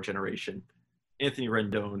player of our generation, Anthony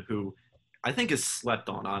Rendon, who I think is slept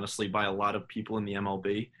on, honestly, by a lot of people in the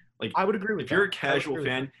MLB. I would agree with that. If you're a casual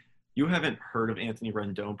fan, you haven't heard of Anthony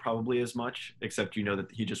Rendon probably as much, except you know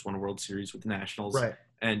that he just won a World Series with the Nationals. Right.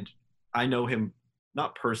 And I know him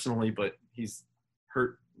not personally, but he's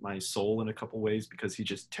hurt my soul in a couple ways because he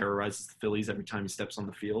just terrorizes the Phillies every time he steps on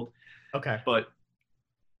the field. Okay. But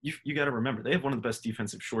you got to remember, they have one of the best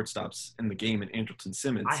defensive shortstops in the game in Andrelton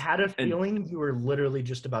Simmons. I had a feeling you were literally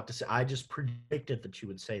just about to say. I just predicted that you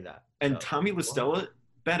would say that. And So. Tommy La Stella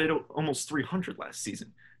batted almost 300 last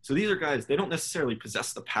season. So these are guys, they don't necessarily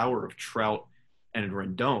possess the power of Trout and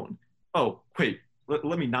Rendon. Oh, wait,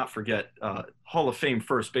 let me not forget Hall of Fame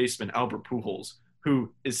first baseman Albert Pujols,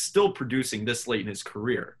 who is still producing this late in his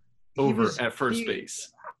career at first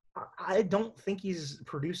base. I don't think he's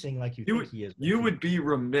producing like you think he is. You would be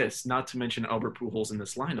remiss not to mention Albert Pujols in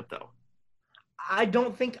this lineup, though. I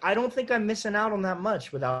don't think I'm missing out on that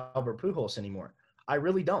much with Albert Pujols anymore. I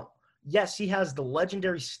really don't. Yes, he has the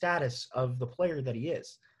legendary status of the player that he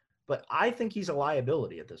is, but I think he's a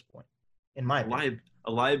liability at this point, in my opinion.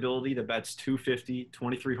 A liability that bats 250,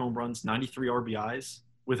 23 home runs, 93 RBIs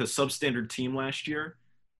with a substandard team last year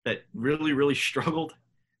that really, really struggled.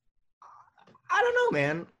 I don't know,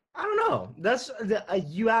 man. I don't know. That's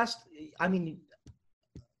you asked. I mean,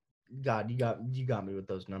 God, you got me with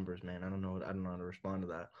those numbers, man. I don't know how to respond to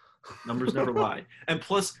that. Numbers never lie. And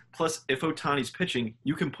plus, if Ohtani's pitching,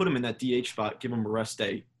 you can put him in that DH spot, give him a rest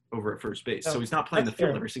day over at first base. So he's not playing the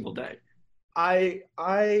field every single day.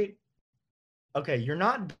 Okay, you're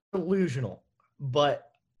not delusional,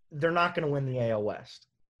 but they're not going to win the AL West.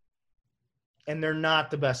 And they're not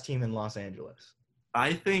the best team in Los Angeles.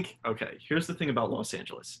 I think, okay, here's the thing about Los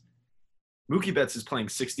Angeles. Mookie Betts is playing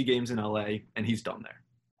 60 games in LA, and he's done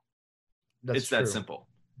there. It's true. That simple.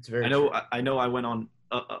 It's very true. I know I went on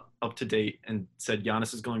up to date and said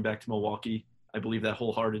Giannis is going back to Milwaukee. I believe that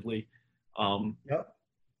wholeheartedly. Yep.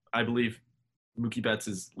 I believe Mookie Betts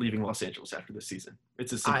is leaving Los Angeles after this season.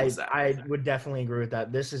 It's as simple as that. I would definitely agree with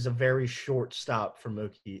that. This is a very short stop for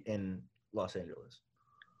Mookie in Los Angeles.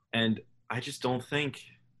 And I just don't think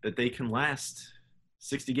that they can last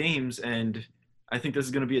 60 games. And I think this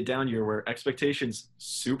is going to be a down year where expectations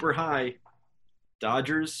super high.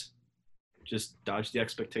 Dodgers just dodge the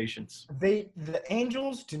expectations. The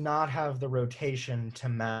Angels do not have the rotation to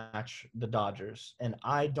match the Dodgers. And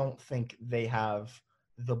I don't think they have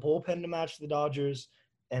the bullpen to match the Dodgers.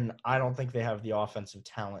 And I don't think they have the offensive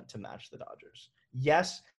talent to match the Dodgers.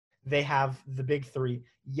 Yes, they have the big three.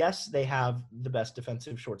 Yes, they have the best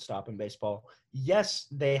defensive shortstop in baseball. Yes,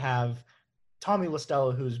 they have Tommy La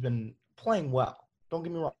Stella, who's been playing well. Don't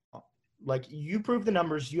get me wrong. Like, you proved the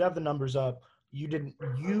numbers. You have the numbers up.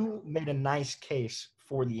 You made a nice case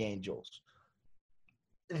for the Angels.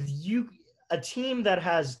 A team that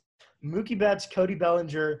has Mookie Betts, Cody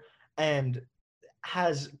Bellinger, and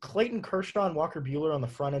has Clayton Kershaw and Walker Buehler on the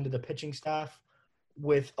front end of the pitching staff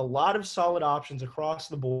with a lot of solid options across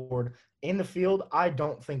the board in the field. I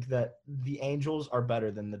don't think that the Angels are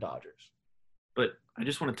better than the Dodgers. But I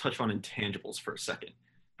just want to touch on intangibles for a second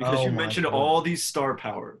because you mentioned all the star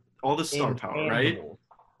power, right?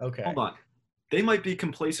 Okay. Hold on. They might be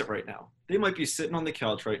complacent right now. They might be sitting on the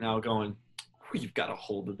couch right now going, we've got a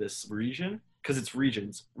hold of this region because it's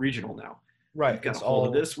regional now. Right. We've got a hold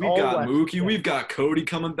of this. We've got Mookie. Yeah. We've got Cody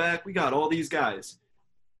coming back. We got all these guys.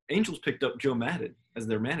 Angels picked up Joe Maddon as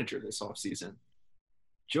their manager this offseason.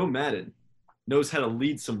 Joe Maddon knows how to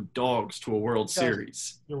lead some dogs to a World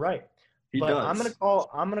Series. You're right. He does. I'm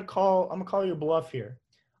gonna call your bluff here.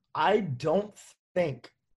 I don't think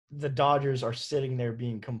the Dodgers are sitting there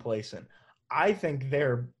being complacent. I think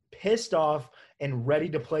they're pissed off and ready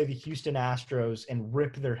to play the Houston Astros and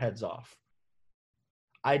rip their heads off.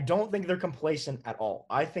 I don't think they're complacent at all.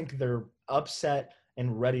 I think they're upset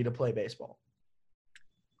and ready to play baseball.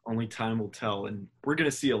 Only time will tell. And we're going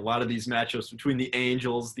to see a lot of these matchups between the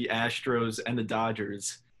Angels, the Astros, and the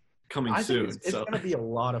Dodgers coming soon. It's going to be a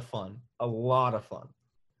lot of fun. A lot of fun.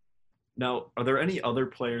 Now, are there any other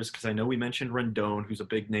players, because I know we mentioned Rendon, who's a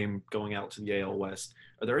big name going out to the AL West.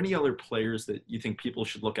 Are there any other players that you think people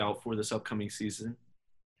should look out for this upcoming season?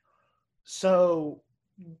 So,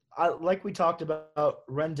 like we talked about,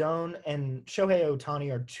 Rendon and Shohei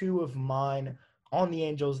Ohtani are two of mine on the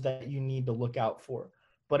Angels that you need to look out for.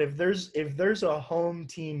 But if there's a home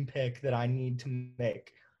team pick that I need to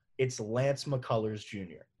make, it's Lance McCullers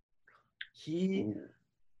Jr.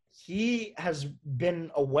 He has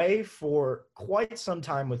been away for quite some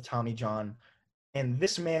time with Tommy John, and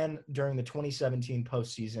this man during the 2017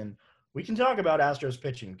 postseason, we can talk about Astros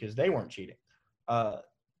pitching because they weren't cheating.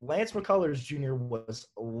 Lance McCullers Jr. was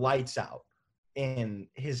lights out in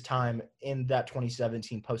his time in that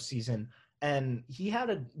 2017 postseason, and he had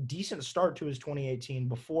a decent start to his 2018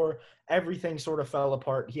 before everything sort of fell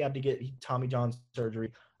apart. He had to get Tommy John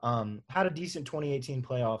surgery, had a decent 2018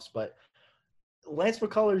 playoffs, but Lance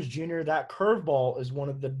McCullers Jr., that curveball is one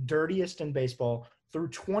of the dirtiest in baseball. through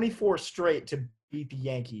 24 straight to beat the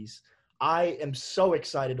Yankees. I am so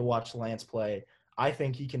excited to watch Lance play. I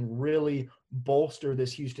think he can really bolster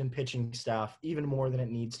this Houston pitching staff even more than it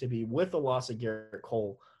needs to be with the loss of Garrett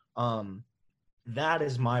Cole. That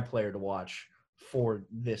is my player to watch for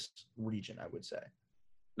this region, I would say.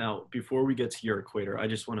 Now, before we get to your equator, I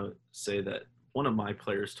just want to say that one of my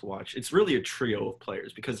players to watch, it's really a trio of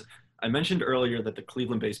players because I mentioned earlier that the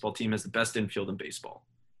Cleveland baseball team has the best infield in baseball.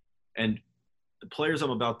 And the players I'm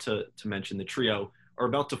about to mention, the trio, are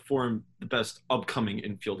about to form the best upcoming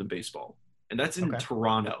infield in baseball. And that's in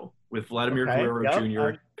Toronto with Vladimir Guerrero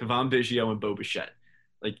Jr., Kevon Biggio, and Bo Bichette.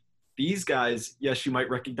 Like, these guys, yes, you might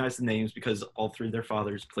recognize the names because all three of their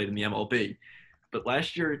fathers played in the MLB. But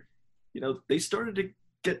last year, they started to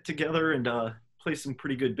get together and play some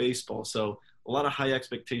pretty good baseball. So a lot of high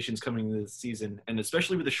expectations coming into the season. And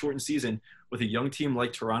especially with a shortened season, with a young team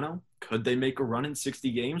like Toronto, could they make a run in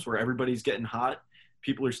 60 games where everybody's getting hot?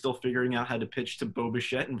 People are still figuring out how to pitch to Bo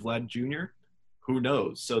Bichette and Vlad Jr. Who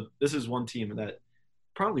knows? So this is one team that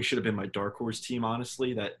probably should have been my dark horse team,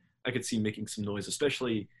 honestly, that I could see making some noise,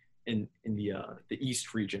 especially in the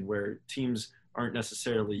East region where teams aren't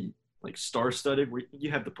necessarily like star-studded. Where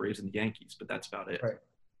you have the Braves and the Yankees, but that's about it. Right.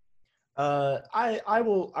 I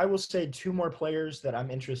will say two more players that I'm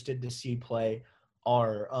interested to see play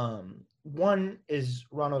are one is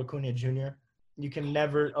Ronald Acuna Jr. You can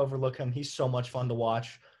never overlook him. He's so much fun to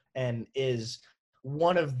watch and is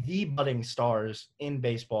one of the budding stars in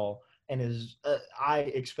baseball and is I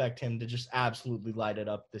expect him to just absolutely light it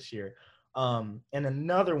up this year. And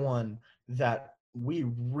another one that we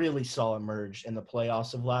really saw emerge in the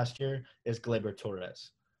playoffs of last year is Gleyber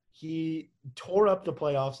Torres. He tore up the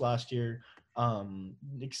playoffs last year,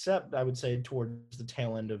 except I would say towards the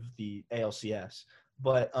tail end of the ALCS.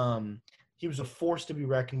 But he was a force to be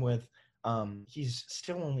reckoned with. He's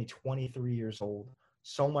still only 23 years old.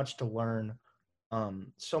 So much to learn,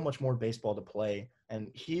 so much more baseball to play. And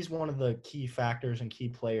he's one of the key factors and key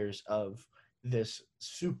players of this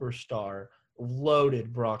superstar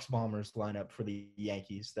loaded Bronx Bombers lineup for the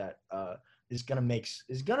Yankees that is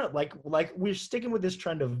gonna like we're sticking with this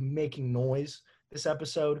trend of making noise this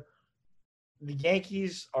episode. The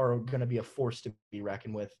Yankees are gonna be a force to be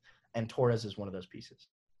reckoned with, and Torres is one of those pieces.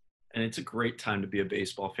 And it's a great time to be a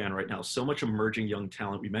baseball fan right now. So much emerging young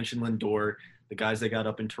talent. We mentioned Lindor, the guys they got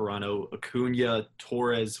up in Toronto, Acuna,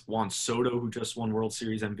 Torres, Juan Soto, who just won World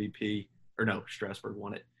Series MVP. Or no, Strasburg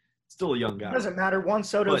won it. Still a young guy. It doesn't matter. Juan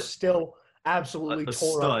Soto's still absolutely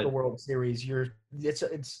tore stud. up the World Series.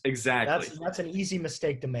 It's exactly that's an easy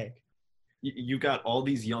mistake to make. You got all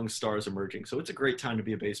these young stars emerging, so it's a great time to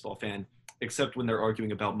be a baseball fan, except when they're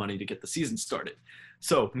arguing about money to get the season started.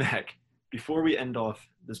 So, Mac, before we end off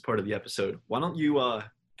this part of the episode, why don't you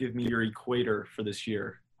give me your equator for this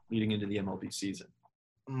year leading into the MLB season?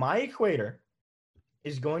 My equator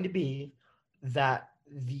is going to be that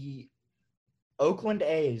the Oakland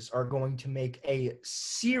A's are going to make a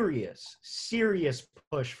serious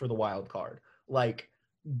push for the wild card. Like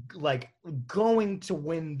going to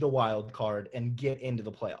win the wild card and get into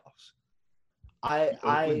the playoffs.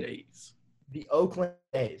 The Oakland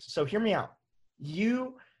A's. So hear me out.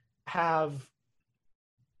 You have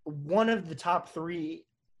one of the top 3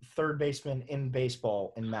 third basemen in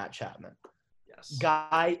baseball in Matt Chapman. Yes.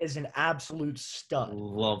 Guy is an absolute stud.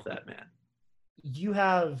 Love that man. You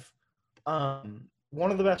have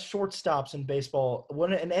one of the best shortstops in baseball,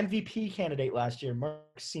 an MVP candidate last year,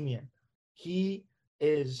 Mark Semien. He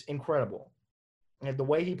is incredible. And the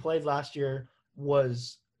way he played last year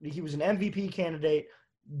he was an MVP candidate,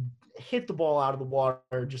 hit the ball out of the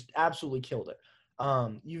water, just absolutely killed it.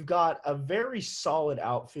 You've got a very solid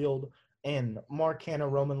outfield in Mark Hanna,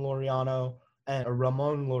 Ramon Laureano,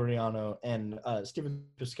 and Stephen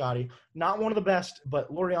Piscotty. Not one of the best,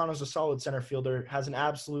 but Laureano's a solid center fielder, has an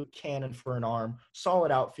absolute cannon for an arm,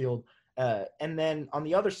 solid outfield. And then on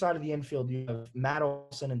the other side of the infield, you have Matt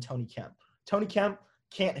Olson and Tony Kemp. Tony Kemp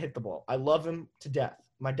can't hit the ball. I love him to death.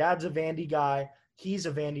 My dad's a Vandy guy. He's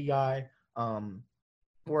a Vandy guy.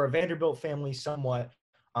 We're a Vanderbilt family somewhat.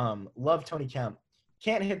 Love Tony Kemp.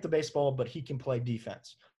 Can't hit the baseball, but he can play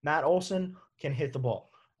defense. Matt Olson can hit the ball.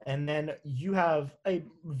 And then you have a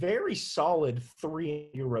very solid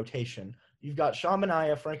 3-year rotation. You've got Sean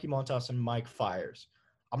Manaea, Frankie Montas, and Mike Fiers.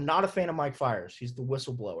 I'm not a fan of Mike Fiers. He's the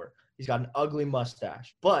whistleblower. He's got an ugly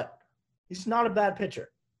mustache. But he's not a bad pitcher.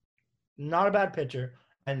 Not a bad pitcher.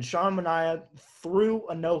 And Sean Manaea threw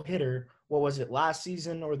a no-hitter, what was it, last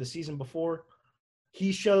season or the season before?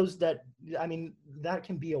 He shows that, that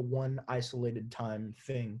can be a one isolated time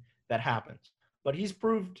thing that happens. But he's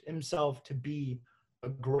proved himself to be a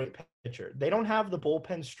great pitcher. They don't have the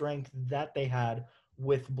bullpen strength that they had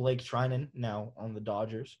with Blake Trinan now on the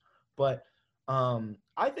Dodgers. But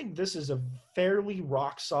I think this is a fairly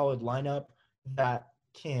rock-solid lineup that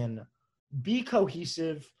can be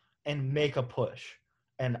cohesive and make a push.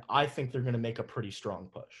 And I think they're going to make a pretty strong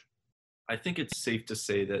push. I think it's safe to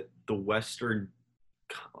say that the Western,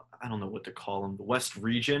 I don't know what to call them, the West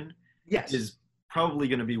region Yes. is probably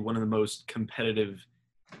going to be one of the most competitive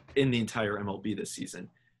in the entire MLB this season.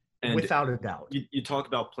 And without a doubt. you talk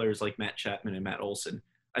about players like Matt Chapman and Matt Olson.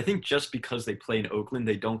 I think just because they play in Oakland,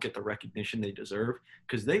 they don't get the recognition they deserve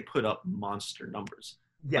because they put up monster numbers.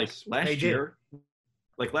 Yes, like they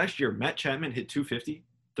last year, Matt Chapman hit 250,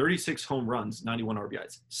 36 home runs, 91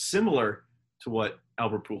 RBIs, similar to what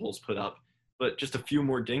Albert Pujols put up, but just a few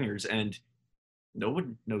more dingers. And no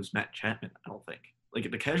one knows Matt Chapman, I don't think. Like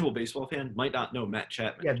the casual baseball fan might not know Matt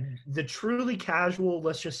Chapman. Yeah, the truly casual,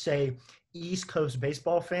 let's just say East Coast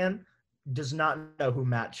baseball fan does not know who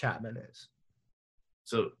Matt Chapman is.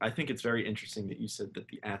 So I think it's very interesting that you said that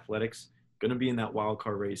the Athletics going to be in that wild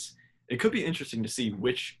card race. It could be interesting to see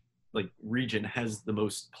which region has the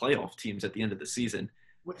most playoff teams at the end of the season.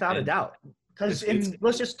 Without a doubt. Because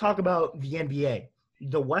let's just talk about the NBA.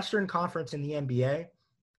 The Western Conference in the NBA,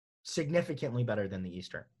 significantly better than the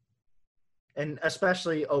Eastern. And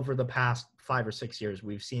especially over the past 5 or 6 years,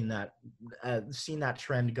 we've seen that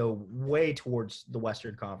trend go way towards the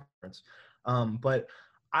Western Conference. But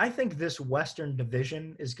I think this Western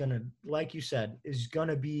division is going to, like you said, is going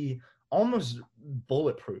to be almost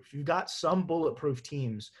bulletproof. You've got some bulletproof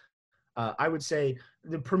teams. I would say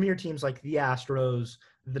the premier teams like the Astros,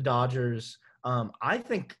 the Dodgers. I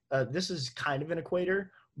think this is kind of an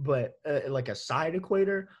equator, but like a side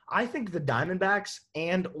equator. I think the Diamondbacks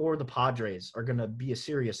and or the Padres are going to be a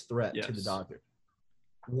serious threat to the Dodgers.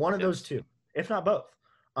 One of those two, if not both.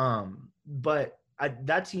 But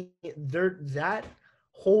that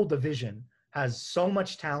whole division has so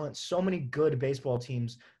much talent, so many good baseball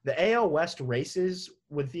teams. The AL West races,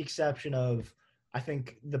 with the exception of, I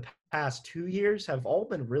think, the past 2 years, have all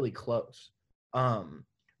been really close.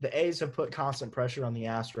 The A's have put constant pressure on the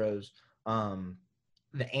Astros.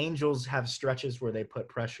 The Angels have stretches where they put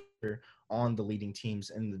pressure on the leading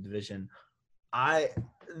teams in the division.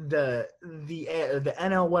 The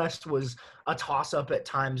NL West was a toss-up at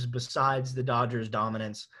times besides the Dodgers'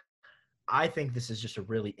 dominance. I think this is just a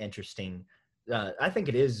really interesting I think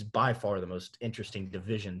it is by far the most interesting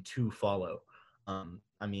division to follow.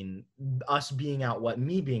 I mean, me being out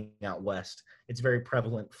west, it's very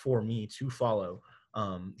prevalent for me to follow.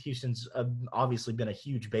 Houston's obviously been a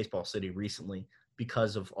huge baseball city recently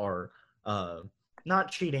because of our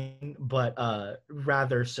not cheating, but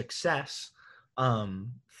rather success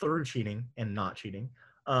through cheating and not cheating.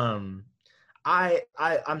 I'm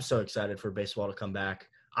so excited for baseball to come back.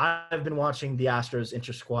 I've been watching the Astros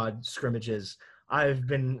inter-squad scrimmages. I've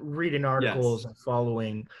been reading articles and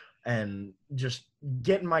following and just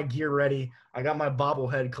getting my gear ready. I got my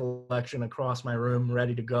bobblehead collection across my room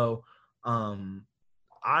ready to go. I'm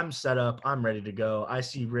set up. I'm ready to go. I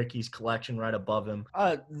see Ricky's collection right above him.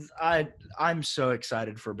 I'm so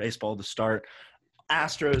excited for baseball to start.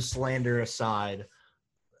 Astros slander aside,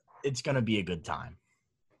 it's going to be a good time.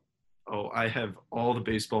 Oh, I have all the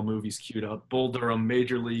baseball movies queued up. Bull Durham,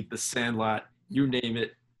 Major League, The Sandlot, you name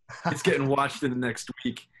it. It's getting watched in the next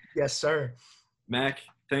week. Yes, sir. Mac,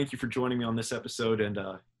 thank you for joining me on this episode, and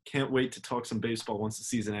can't wait to talk some baseball once the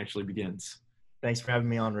season actually begins. Thanks for having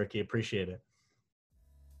me on, Ricky. Appreciate it.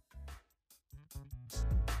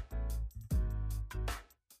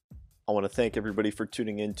 I want to thank everybody for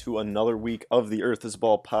tuning in to another week of the Earth is a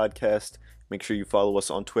Ball podcast. Make sure you follow us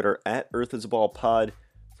on Twitter at Earth is a Ball Pod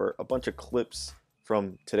for a bunch of clips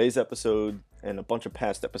from today's episode and a bunch of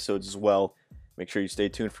past episodes as well. Make sure you stay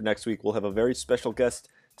tuned for next week. We'll have a very special guest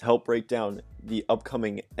to help break down the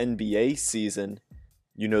upcoming NBA season.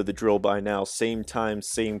 You know the drill by now. Same time,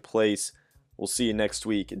 same place. We'll see you next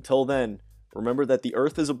week. Until then, remember that the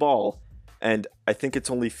Earth is a ball, and I think it's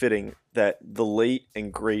only fitting that the late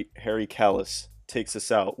and great Harry Callis takes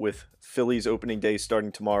us out with Phillies opening day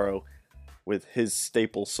starting tomorrow with his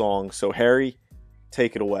staple song. So Harry,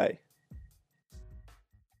 take it away.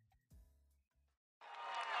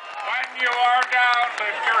 When you are down,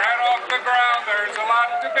 lift your head off the ground. There's a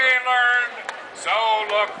lot to be learned, so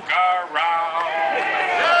look around.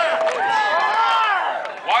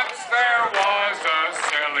 Once there was a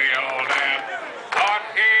silly old ant, thought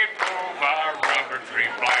he'd move a rubber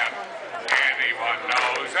tree plant. Anyone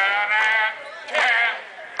knows an ant can't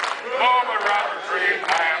move a rubber tree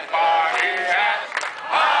plant, but he has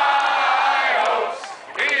high hopes.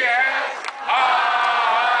 He has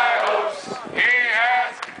high hopes. He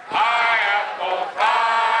has high apple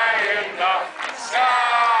pie in the sky.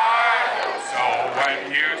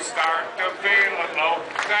 start to feeling low,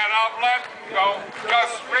 instead of letting go,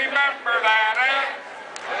 just remember that ant.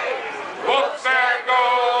 Whoop, there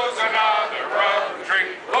goes